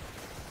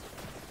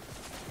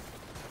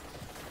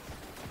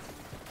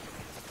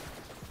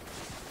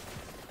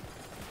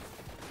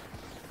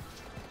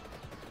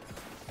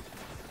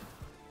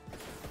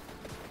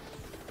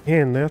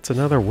 And that's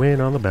another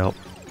win on the belt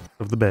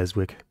of the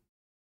BESWEC.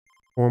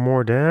 4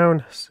 more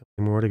down, 7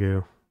 more to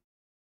go.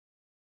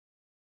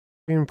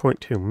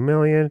 2.2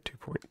 million,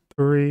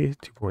 2.3,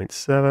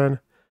 2.7.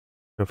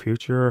 No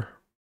future.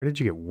 Where did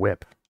you get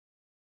whip?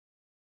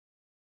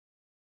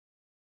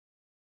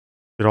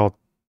 It all...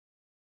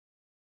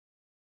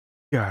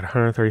 God,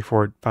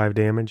 134.5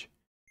 damage.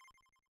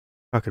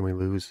 How can we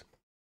lose?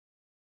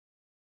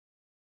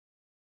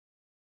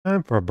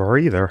 Time for a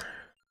breather.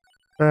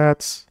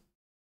 That's...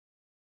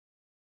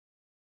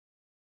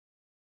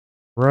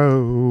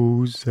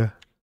 Rose.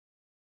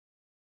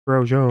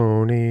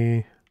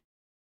 Scorej-Oni.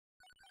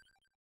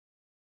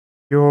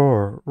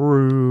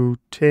 Gyuruntin.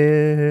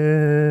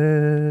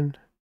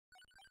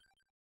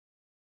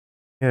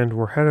 And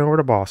we're heading over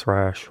to Boss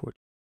Rash, which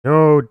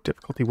no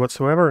difficulty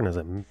whatsoever, and is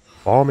a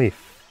balmy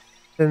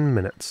 10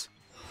 minutes.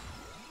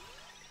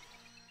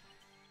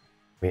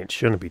 I mean, it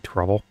shouldn't be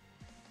trouble.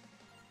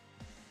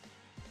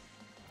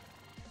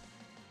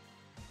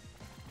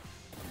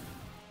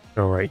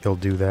 Alright, you'll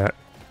do that.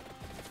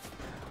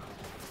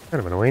 Kind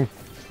of annoying.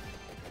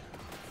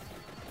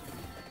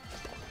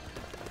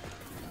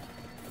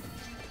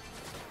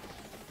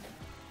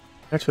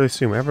 Actually, I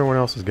assume everyone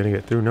else is going to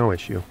get through, no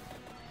issue.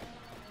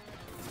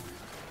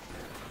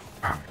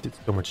 Wow, I did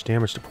so much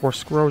damage to poor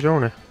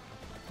Scorej-Oni.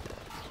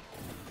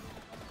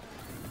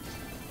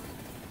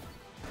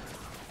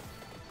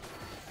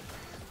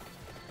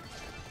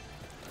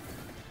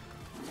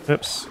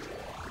 Oops.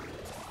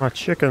 My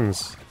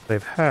chickens,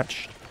 they've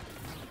hatched.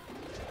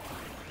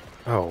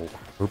 Oh,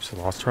 oops, I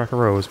lost track of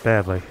Rose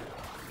badly.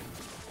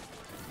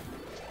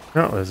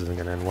 No, this isn't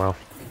going to end well.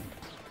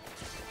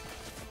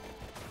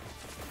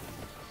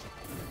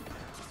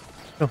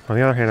 Oh, on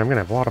the other hand, I'm going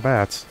to have a lot of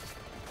bats.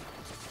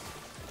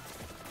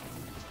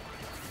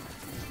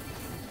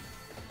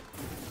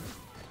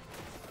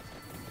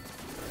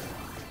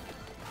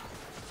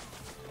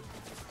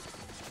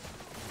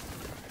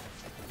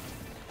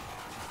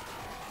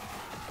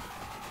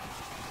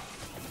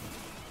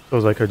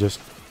 Suppose I could just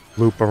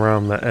loop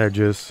around the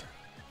edges.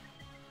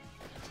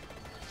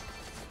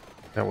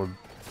 That would be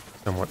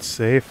somewhat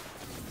safe.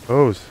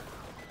 Suppose.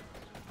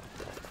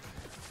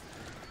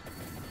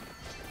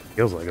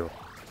 Feels like it.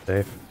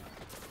 Safe.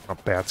 Oh,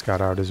 bats got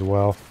out as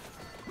well.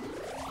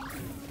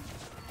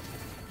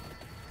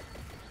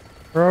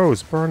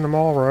 Rose, burn them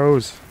all,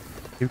 Rose.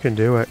 You can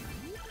do it.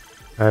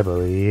 I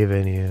believe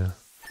in you.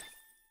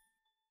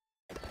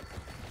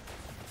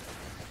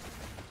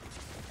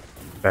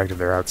 In fact, if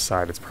they're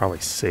outside, it's probably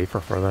safer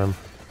for them.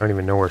 I don't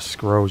even know where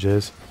Scorej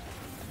is.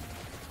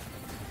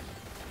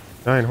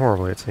 Dying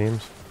horribly, it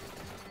seems.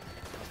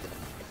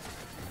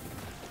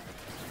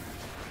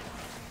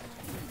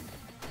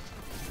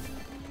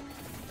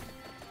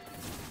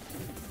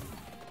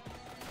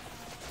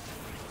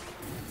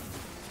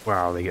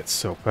 Wow, they get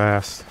so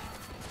fast.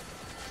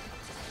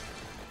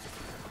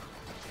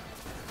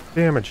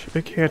 Damage.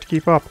 It can't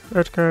keep up.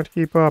 It can't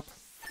keep up.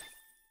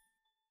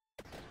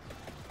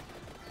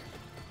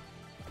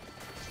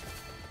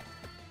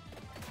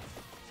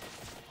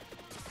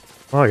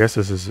 Well, I guess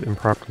this has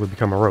improperly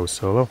become a Rose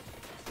solo.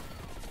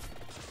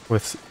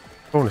 With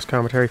bonus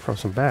commentary from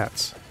some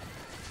bats.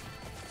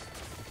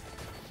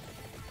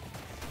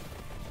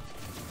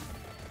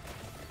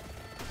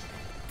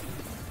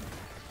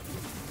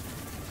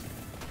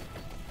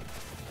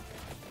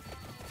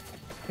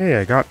 Hey,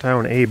 I got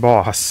down a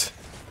boss.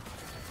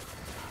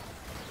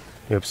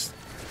 Oops.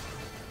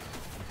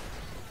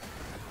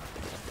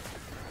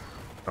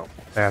 Oh,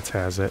 bats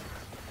has it.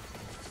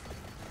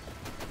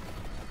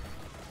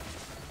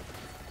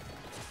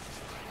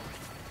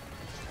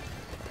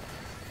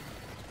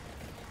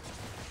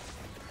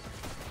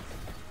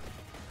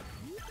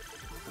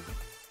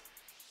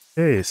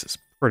 Hey, this is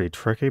pretty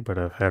tricky, but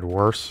I've had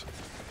worse.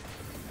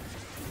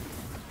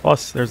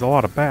 Plus, there's a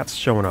lot of bats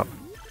showing up.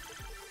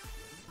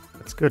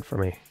 That's good for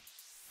me.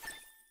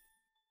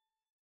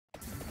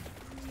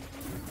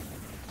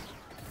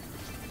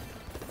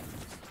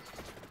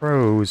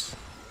 Rose.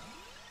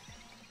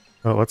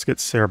 Oh, let's get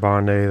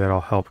Sarabande. That'll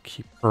help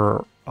keep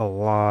her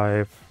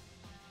alive.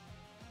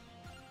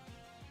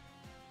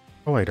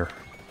 Oh, later.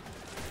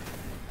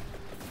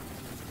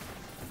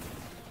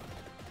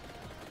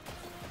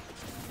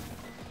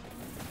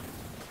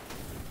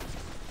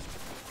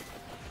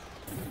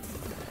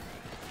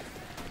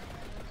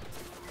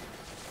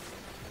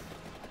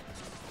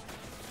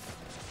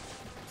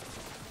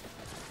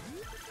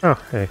 Oh,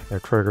 hey,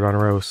 they're triggered on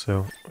Rose,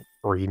 so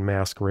green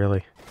mask,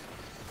 really.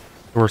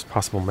 The worst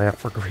possible map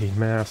for green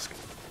mask.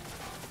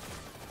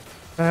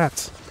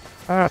 Bats!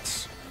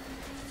 Bats!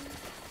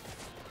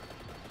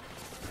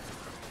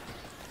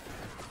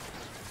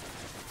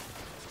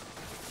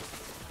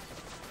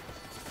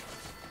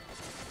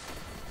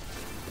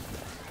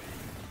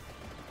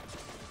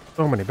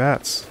 So many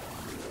bats.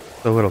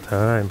 So little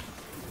time.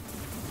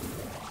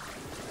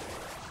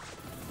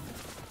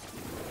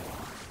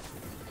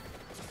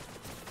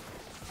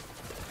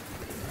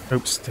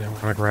 Oops, didn't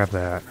want to grab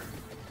that.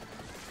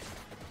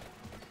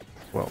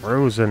 Well,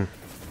 Rosen.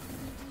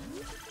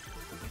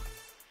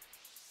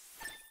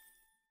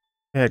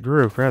 Yeah,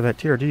 Drew, grab that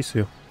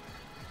Tiradisu.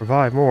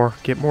 Revive more,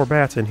 get more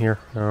bats in here.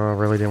 Oh, I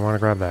really didn't want to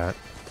grab that.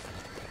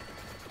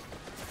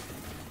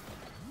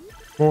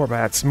 More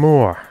bats,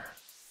 more.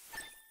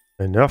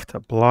 Enough to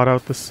blot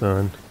out the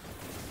sun.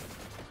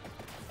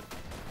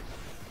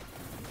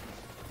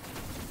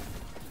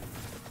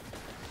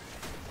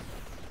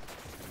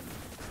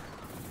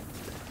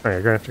 Alright,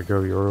 you're gonna have to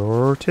go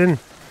Gyuruntin.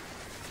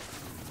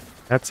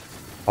 That's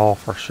all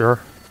for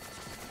sure.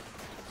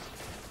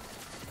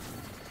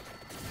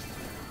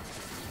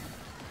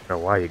 I don't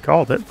know why you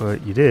called it,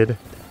 but you did.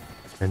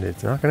 And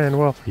it's not gonna end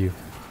well for you.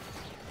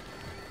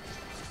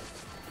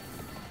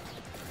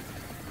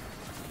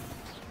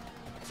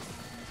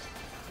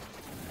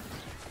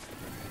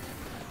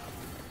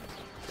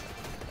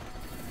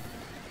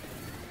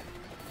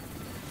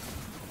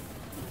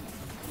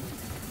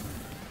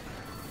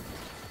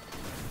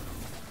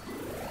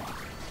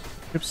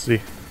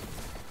 Oopsie.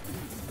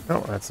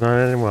 No, that's not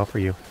ending well for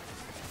you.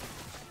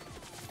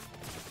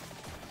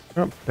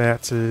 Oh,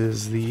 bats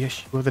is the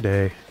issue of the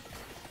day.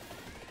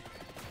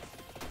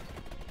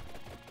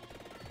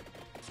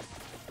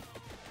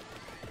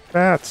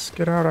 Bats,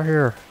 get out of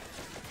here.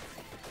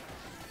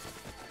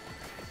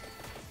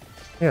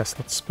 Yes,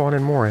 let's spawn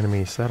in more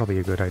enemies. That'll be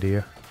a good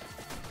idea.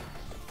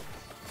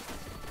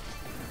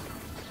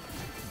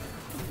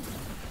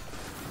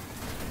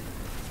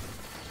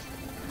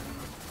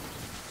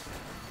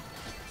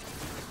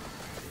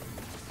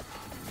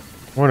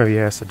 One of you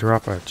has to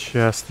drop a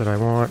chest that I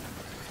want.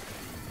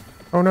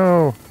 Oh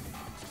no!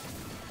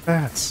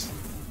 Bats!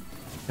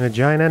 And a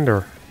giant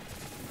ender.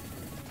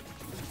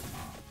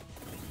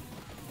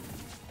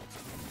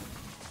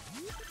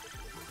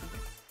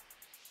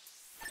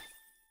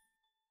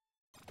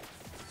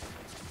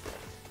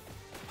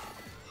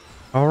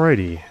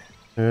 Alrighty.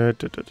 Bad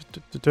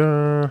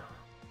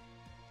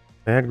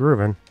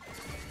groovin'.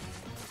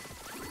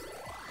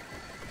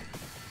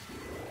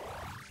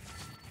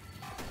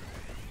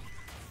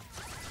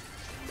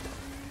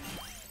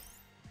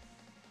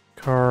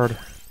 Card.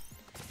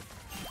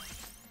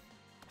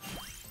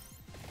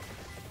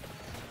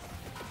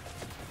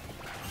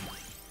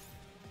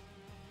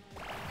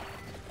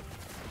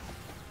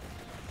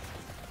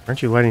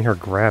 Aren't you letting her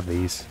grab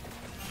these?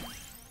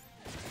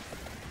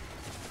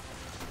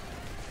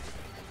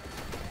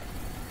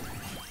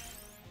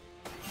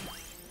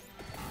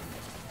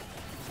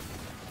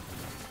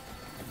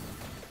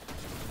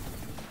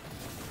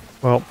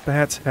 Well,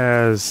 Bats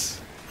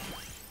has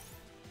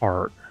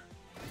art.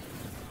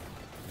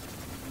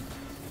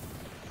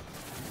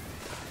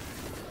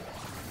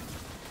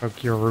 Oh,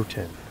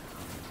 Gyuruntin.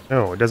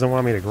 No, it doesn't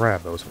want me to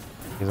grab those for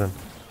some reason.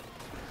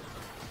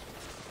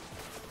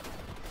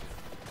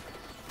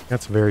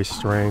 That's very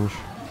strange.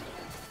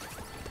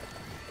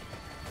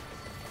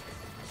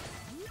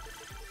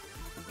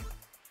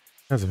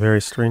 That's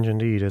very strange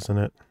indeed, isn't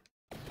it?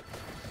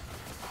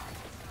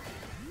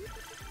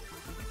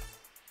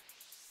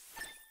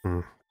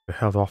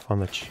 Held off on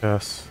the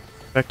chest.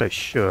 In fact, I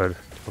should,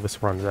 until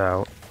this runs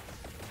out.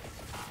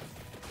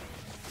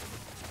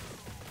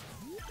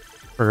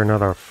 For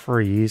another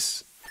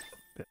freeze.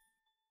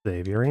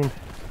 Savoring.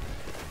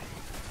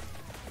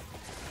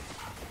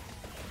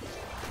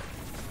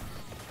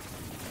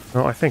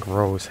 No, I think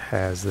Rose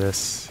has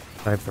this.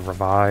 I have the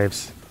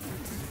revives.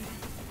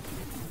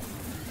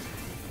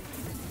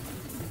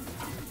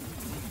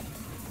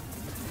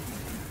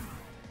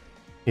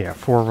 Yeah,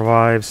 4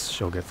 revives.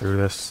 She'll get through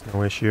this,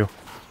 no issue.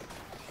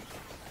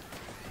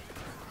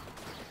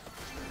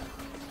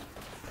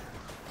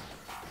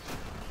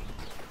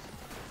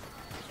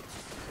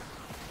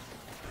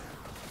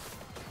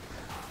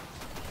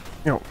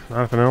 No,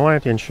 not if an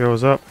Atlantean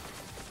shows up.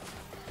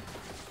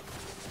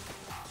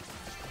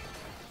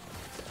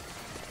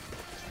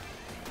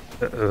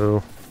 Uh-oh.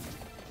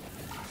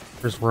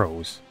 Where's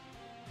Rose?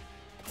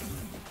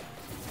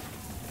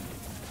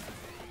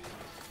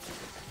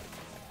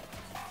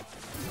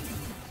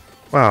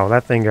 Wow,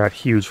 that thing got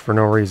huge for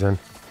no reason.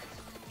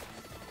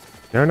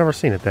 Yeah, I've never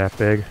seen it that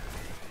big. I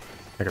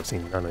think I've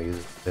seen none of these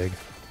this big.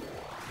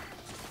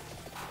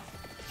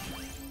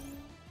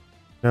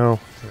 No,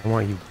 I don't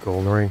want you,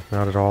 Golden Ring.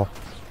 Not at all.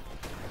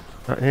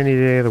 Not any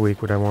day of the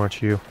week would I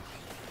want you.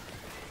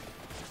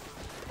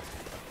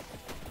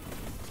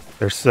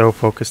 They're so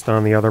focused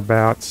on the other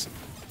bats.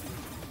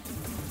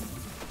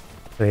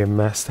 They have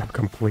messed up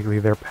completely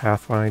their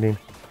pathfinding.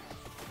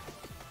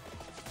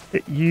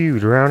 Hit you,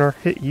 Drowner.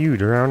 Hit you,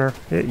 Drowner.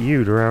 Hit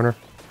you, Drowner.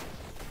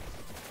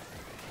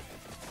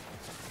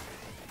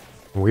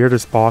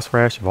 Weirdest boss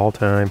rash of all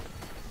time.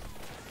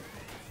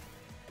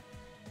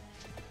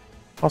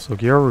 Also,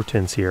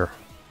 Gyuruntin's here.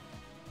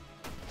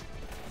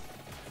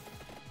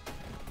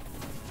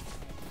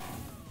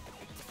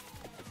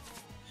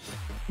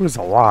 Who's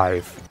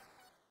alive?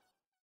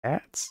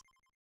 Bats?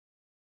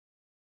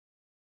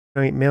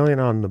 8 million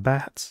on the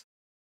bats.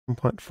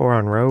 1.4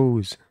 on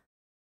Rose.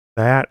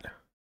 That.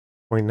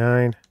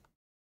 0.9.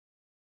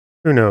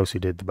 Who knows who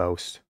did the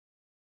most?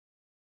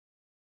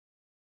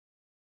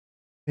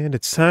 And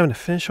it's time to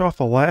finish off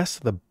the last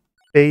of the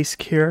base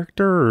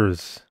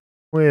characters.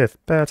 With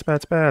Bats,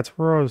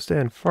 Rose,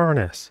 and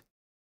Infernas.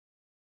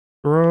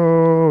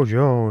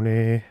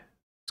 Scorej-Oni,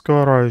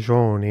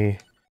 Scorej-Oni,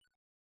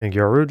 and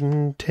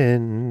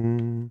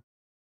Gyuruntin.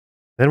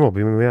 Then we'll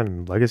be moving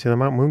on to Legacy of the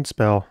Mount Moon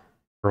spell.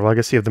 Or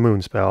Legacy of the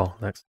Moon spell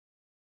next.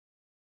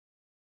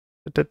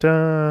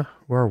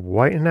 We're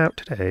whiting out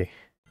today.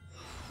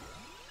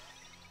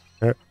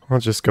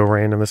 Let's just go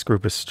random. This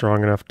group is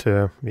strong enough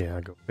to,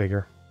 yeah, go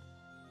bigger.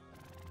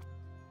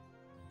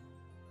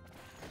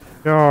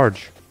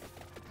 Charge!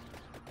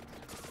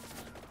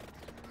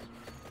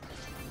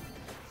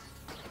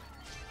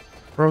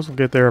 Rose will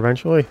get there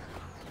eventually.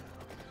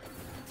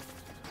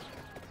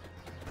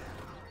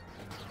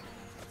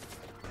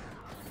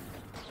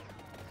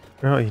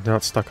 No, he's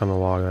not stuck on the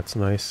log. That's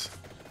nice.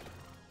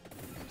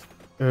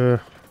 Probably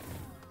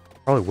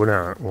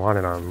wouldn't want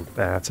it on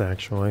bats,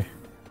 actually.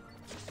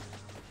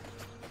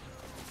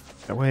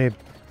 That way,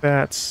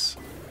 bats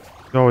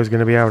is always going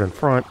to be out in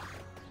front.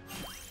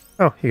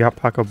 Oh, he got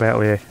Paco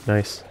Batlier.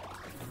 Nice.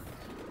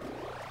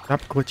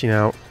 Stop glitching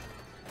out.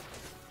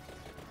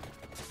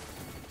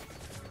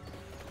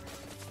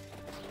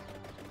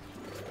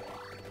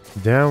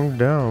 Down,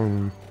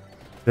 down.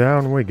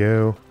 Down we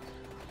go.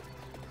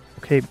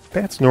 Okay,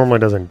 bats normally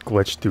doesn't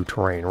glitch through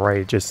terrain,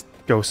 right? It just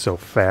goes so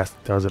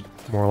fast, does it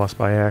more or less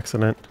by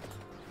accident.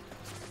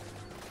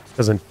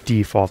 Doesn't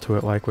default to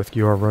it like with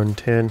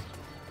Gyuruntin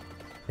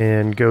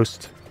and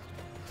Ghost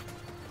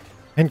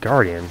and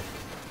Guardian.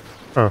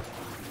 Huh.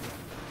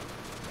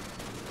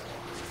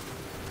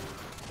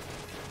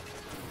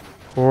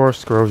 Or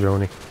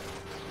Scorej-Oni.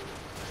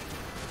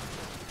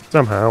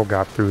 Somehow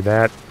got through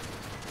that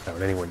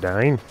without anyone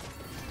dying.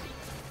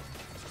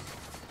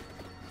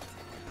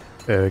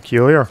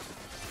 Peculiar.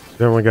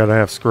 Definitely gotta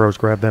have Scorej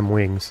grab them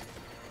wings.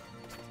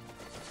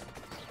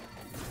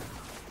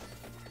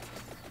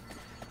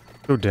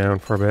 Go down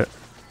for a bit.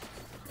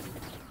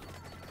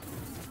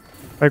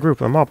 If I group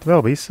them up,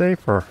 they'll be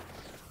safer.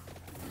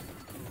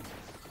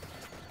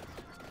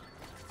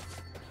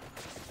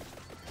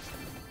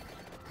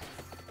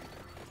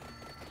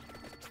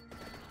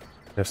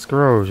 If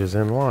Scorej is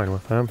in line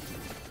with them,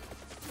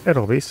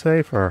 it'll be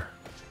safer.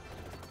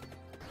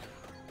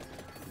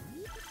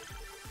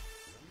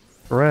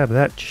 Grab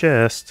that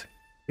chest.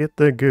 Get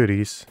the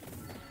goodies.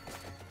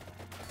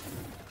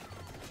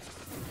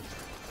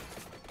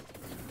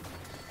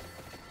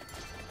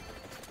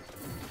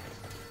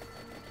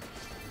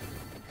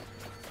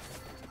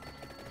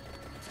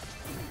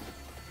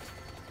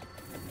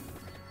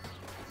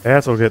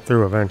 Bats will get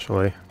through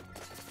eventually.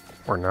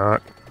 Or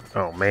not.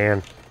 Oh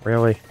man,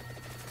 really?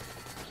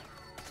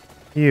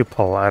 You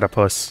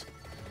platypus.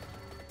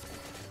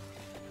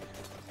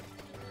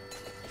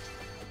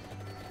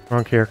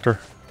 Wrong character.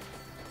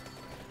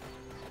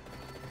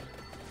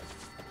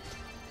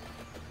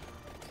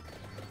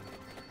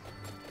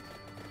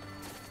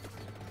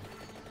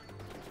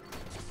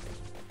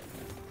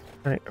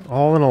 Alright,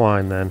 all in a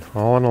line then.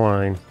 All in a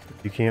line.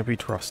 You can't be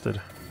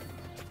trusted.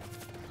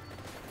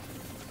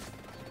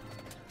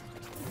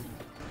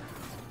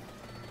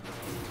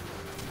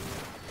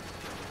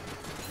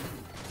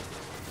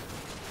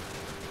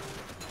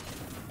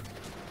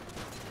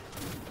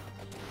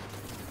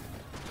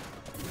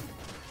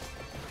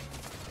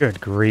 Good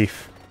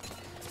grief.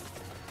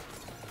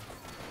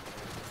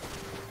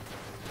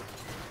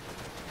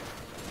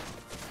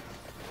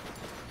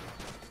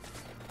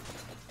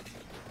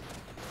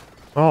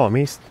 Oh, it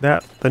means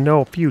that the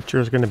no future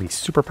is going to be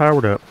super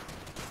powered up.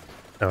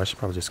 Oh, I should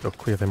probably just go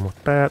clear them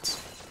with bats.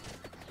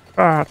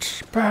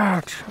 Bats!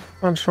 Bats!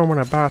 Run so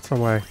many bats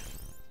away.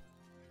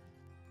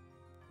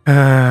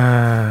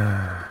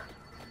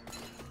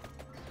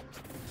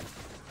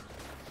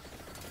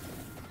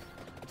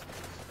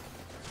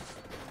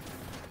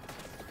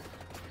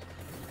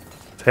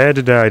 Had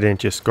to die,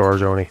 didn't you,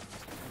 Scorej-Oni?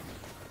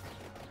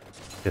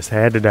 Just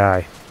had to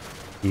die.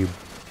 You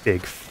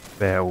big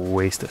fat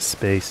waste of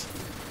space.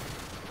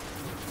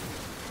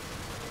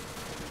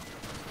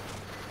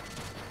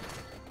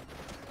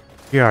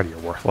 God, you're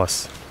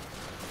worthless.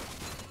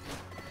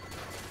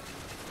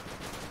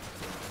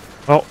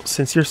 Well,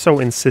 since you're so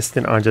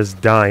insistent on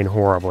just dying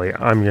horribly,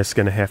 I'm just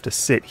gonna have to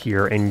sit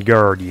here and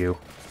guard you.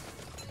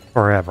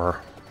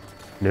 Forever.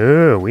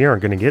 No, we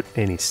aren't gonna get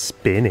any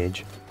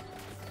spinach.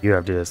 You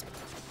have to just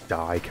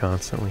die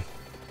constantly.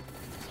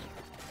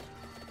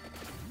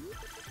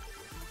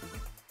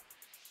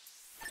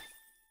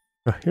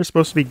 You're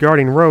supposed to be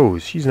guarding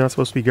Rose. She's not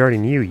supposed to be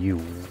guarding you, you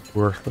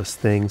worthless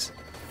things.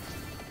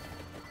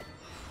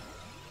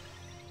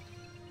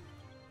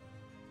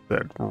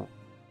 That...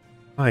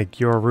 My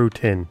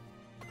Gyuruntin.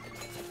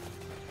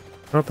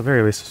 Well, at the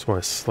very least, this one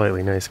is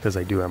slightly nice because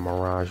I do have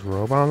Mirage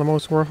Robe on the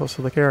most worthless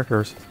of the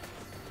characters.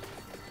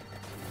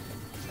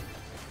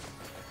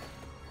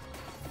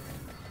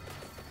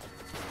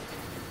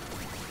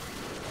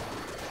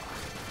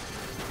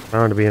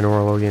 Bound to be an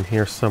Orlogian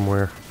here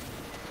somewhere.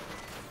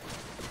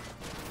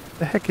 What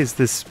the heck is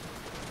this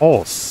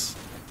pulse?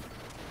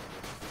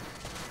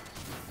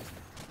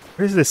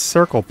 What is this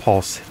circle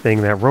pulse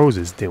thing that Rose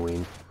is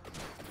doing?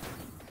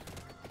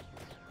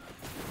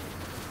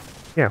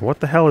 Yeah, what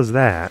the hell is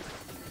that?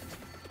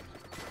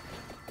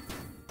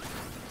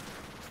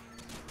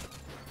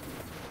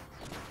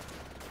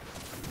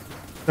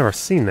 Never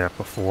seen that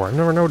before. I've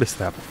never noticed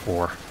that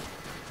before.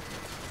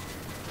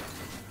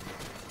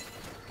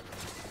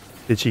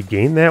 Did she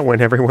gain that when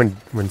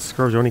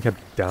Scorej-Oni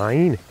kept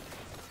dying?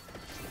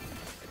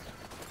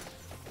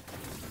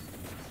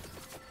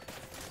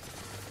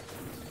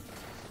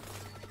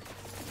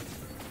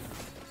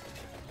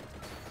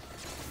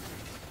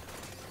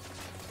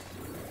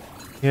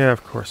 Yeah,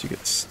 of course you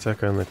get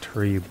stuck on the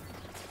tree,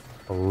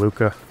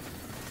 Luca.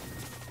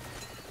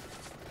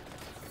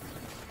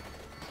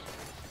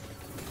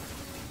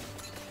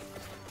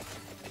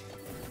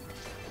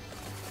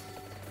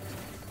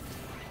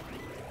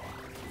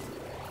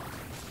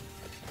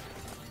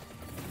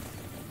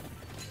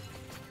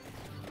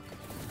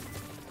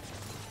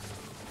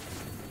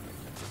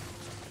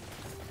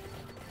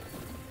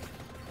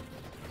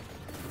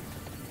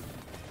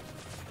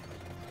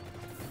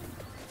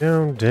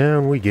 Down,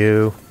 down we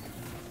go.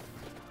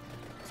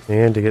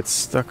 And to get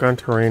stuck on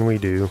terrain we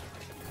do.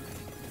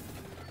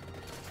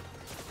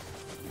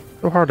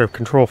 So hard to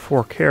control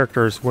 4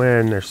 characters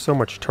when there's so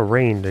much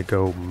terrain to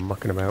go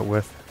mucking about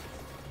with.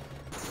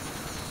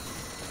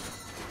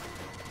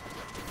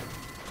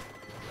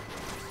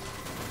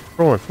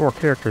 Controlling 4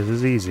 characters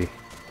is easy.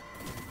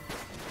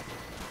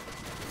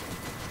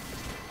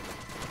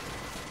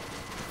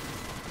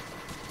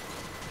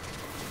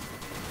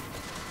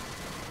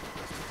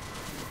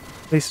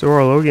 At least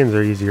Orlogians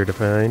are easier to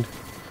find.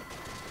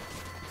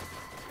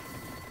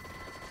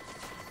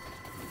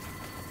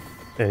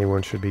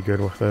 Anyone should be good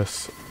with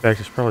this. In fact,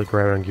 I should probably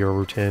grab it on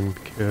Gyuruntin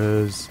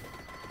because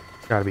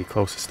it's gotta be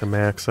closest to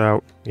max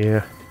out.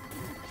 Yeah.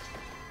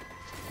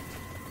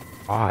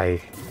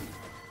 Why?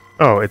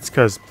 Oh, it's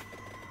because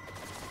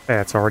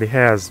Bats already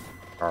has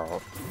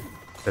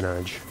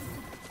spinach.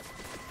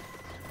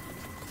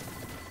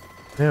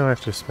 Now I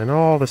have to spend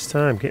all this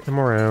time getting them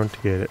around to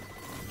get it.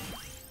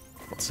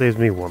 It saves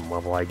me 1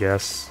 level, I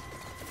guess.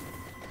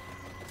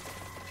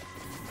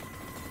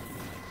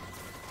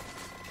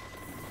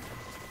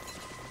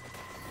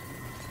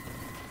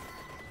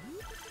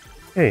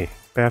 Hey,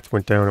 Bats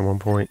went down at one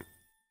point.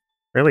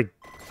 Really?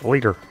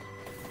 Later.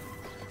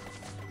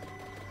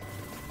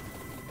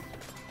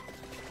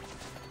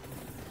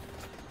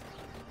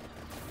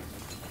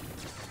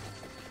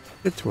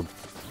 Get to a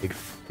big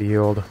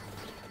field.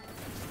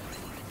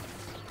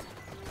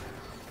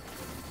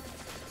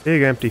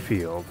 Big empty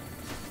field.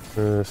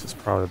 This is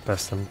probably the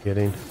best I'm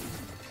getting.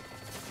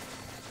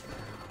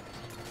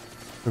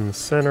 In the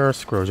center,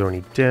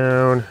 Scorej-Oni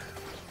down.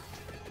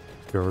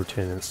 Gyuruntin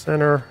in the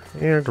center.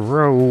 And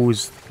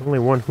Rose, the only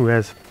one who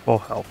has full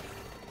health.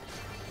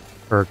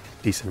 Or a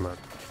decent amount.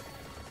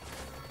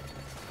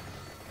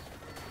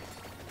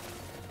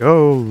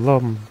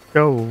 Golem,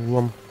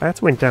 Golem.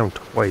 Bats went down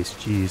twice,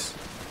 jeez.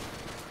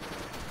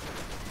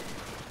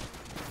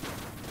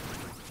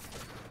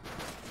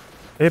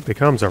 It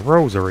becomes a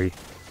rosary.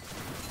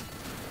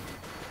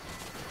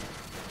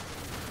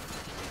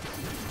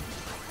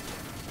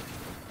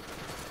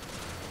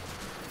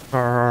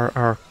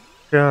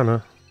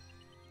 Arcana.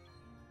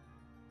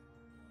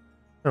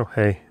 Oh,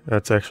 hey,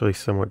 that's actually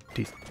somewhat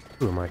decent.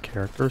 2 of my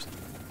characters.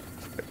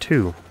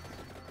 2.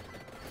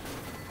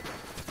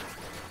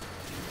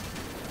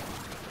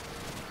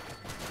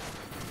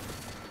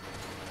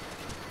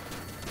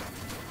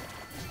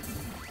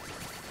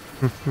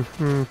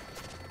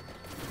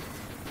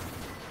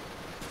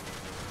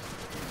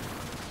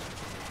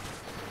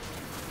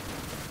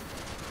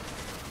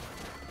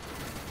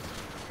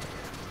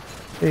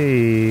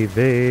 Hey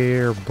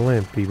there,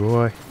 Blimpy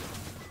boy.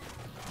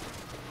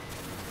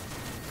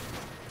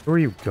 Who are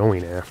you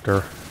going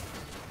after?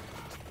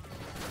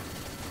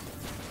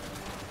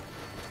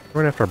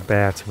 Going after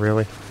bats,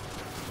 really?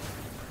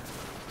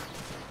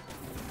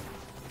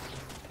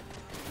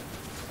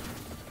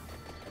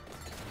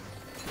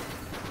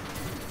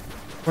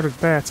 What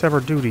did bats ever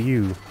do to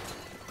you?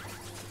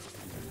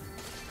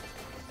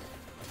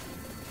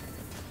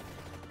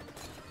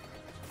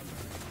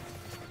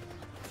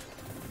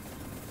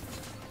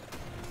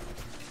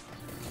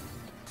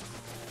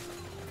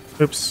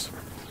 Oops.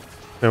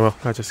 Oh well,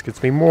 that just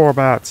gets me more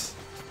bats.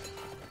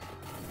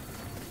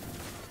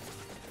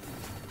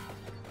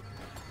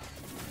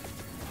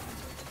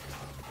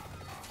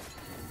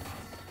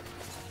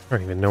 I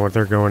don't even know what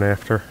they're going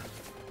after.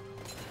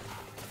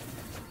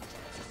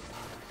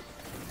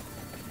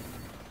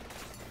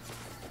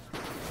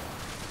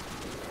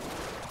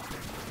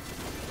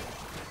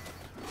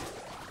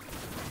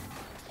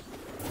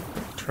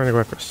 trying to go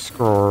after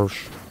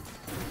Scorej.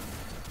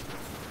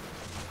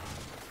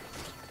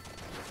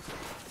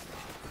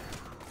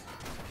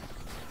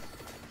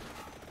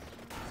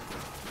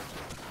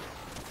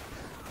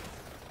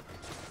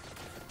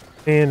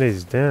 And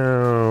he's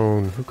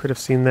down. Who could have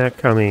seen that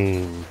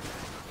coming?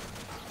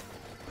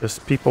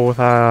 Just people with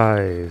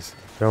eyes.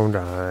 Don't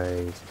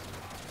eyes.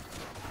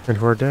 And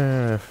who are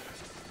deaf.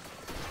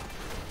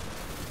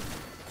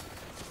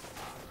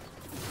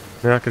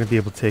 We're not going to be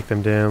able to take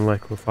them down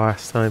like with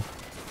last time.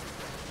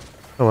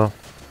 Oh well.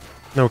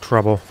 No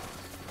trouble.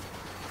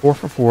 4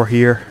 for 4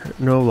 here.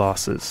 No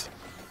losses.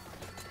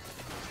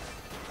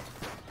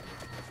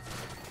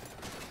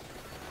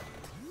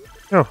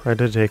 Oh, I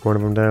did take one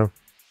of them down.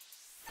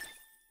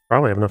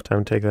 Probably have enough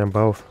time to take them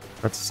both.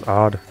 That's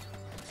odd.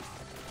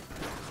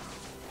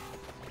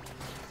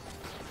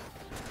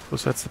 So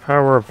that's the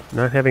power of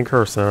not having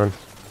curse on.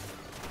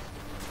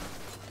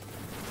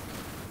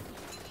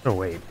 Oh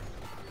wait.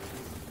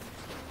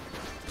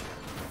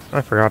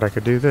 I forgot I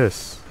could do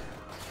this.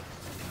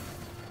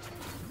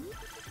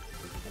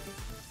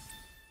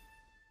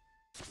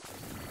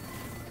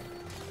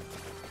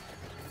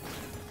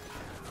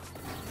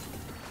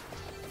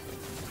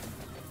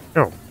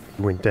 Oh,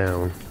 he went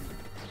down.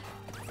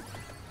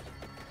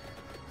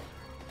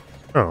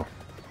 Oh.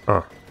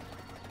 Huh.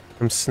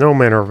 Them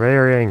snowmen are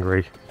very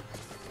angry.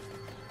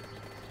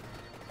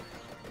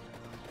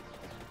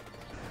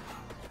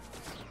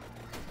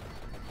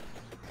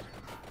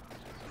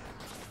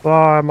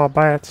 Fly, my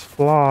bats,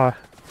 fly.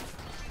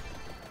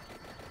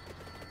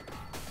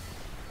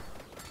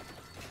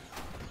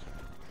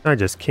 I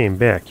just came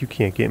back. You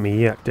can't get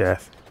me yet,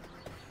 Death.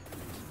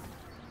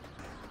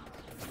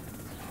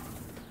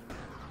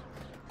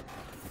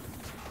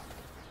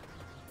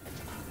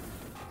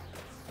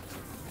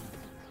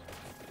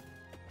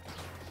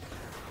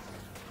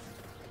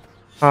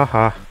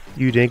 Haha,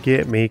 you didn't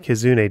get me,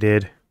 Kizune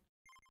did.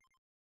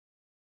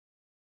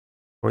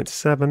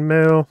 0.7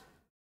 mil.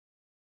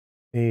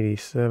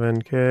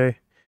 87k.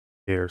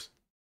 Cheers.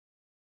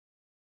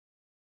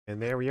 And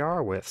there we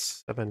are with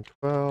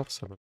 712,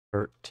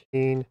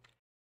 713,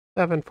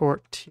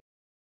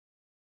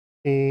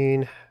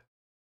 714.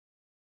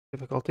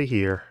 Difficulty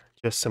here.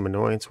 Just some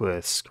annoyance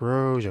with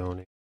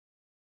Scorej-Oni.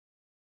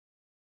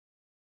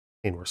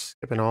 And we're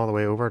skipping all the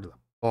way over to the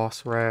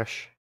Boss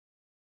Rash.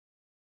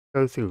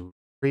 Go through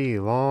 3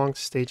 long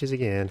stages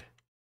again.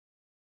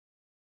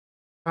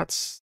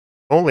 That's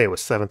only it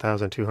was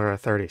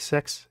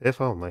 7,236, if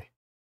only.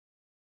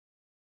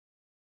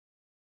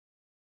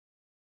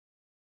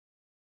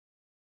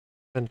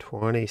 And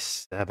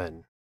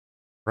 27.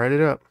 Write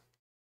it up.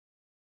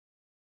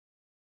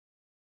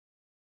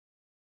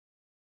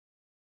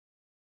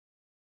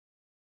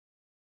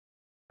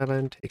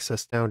 Seven takes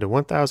us down to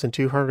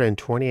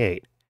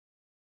 1,228.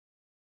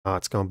 Oh,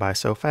 it's going by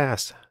so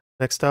fast.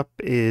 Next up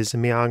is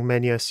Mezzying,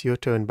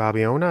 Scorej-Oni and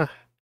Gyuruntin.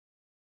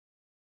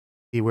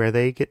 See where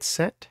they get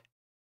sent.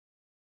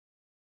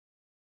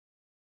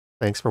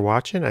 Thanks for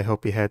watching. I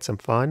hope you had some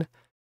fun.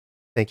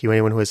 Thank you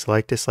anyone who has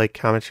liked, disliked,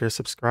 commented, or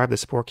subscribed. The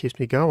support keeps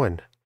me going.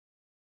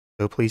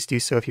 So please do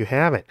so if you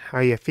haven't. How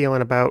are you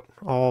feeling about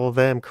all of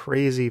them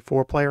crazy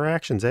 4-player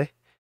actions, eh?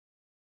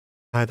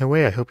 Either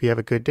way, I hope you have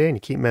a good day and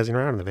you keep mezzing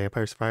around in the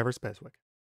Vampire Survivors BESWEC.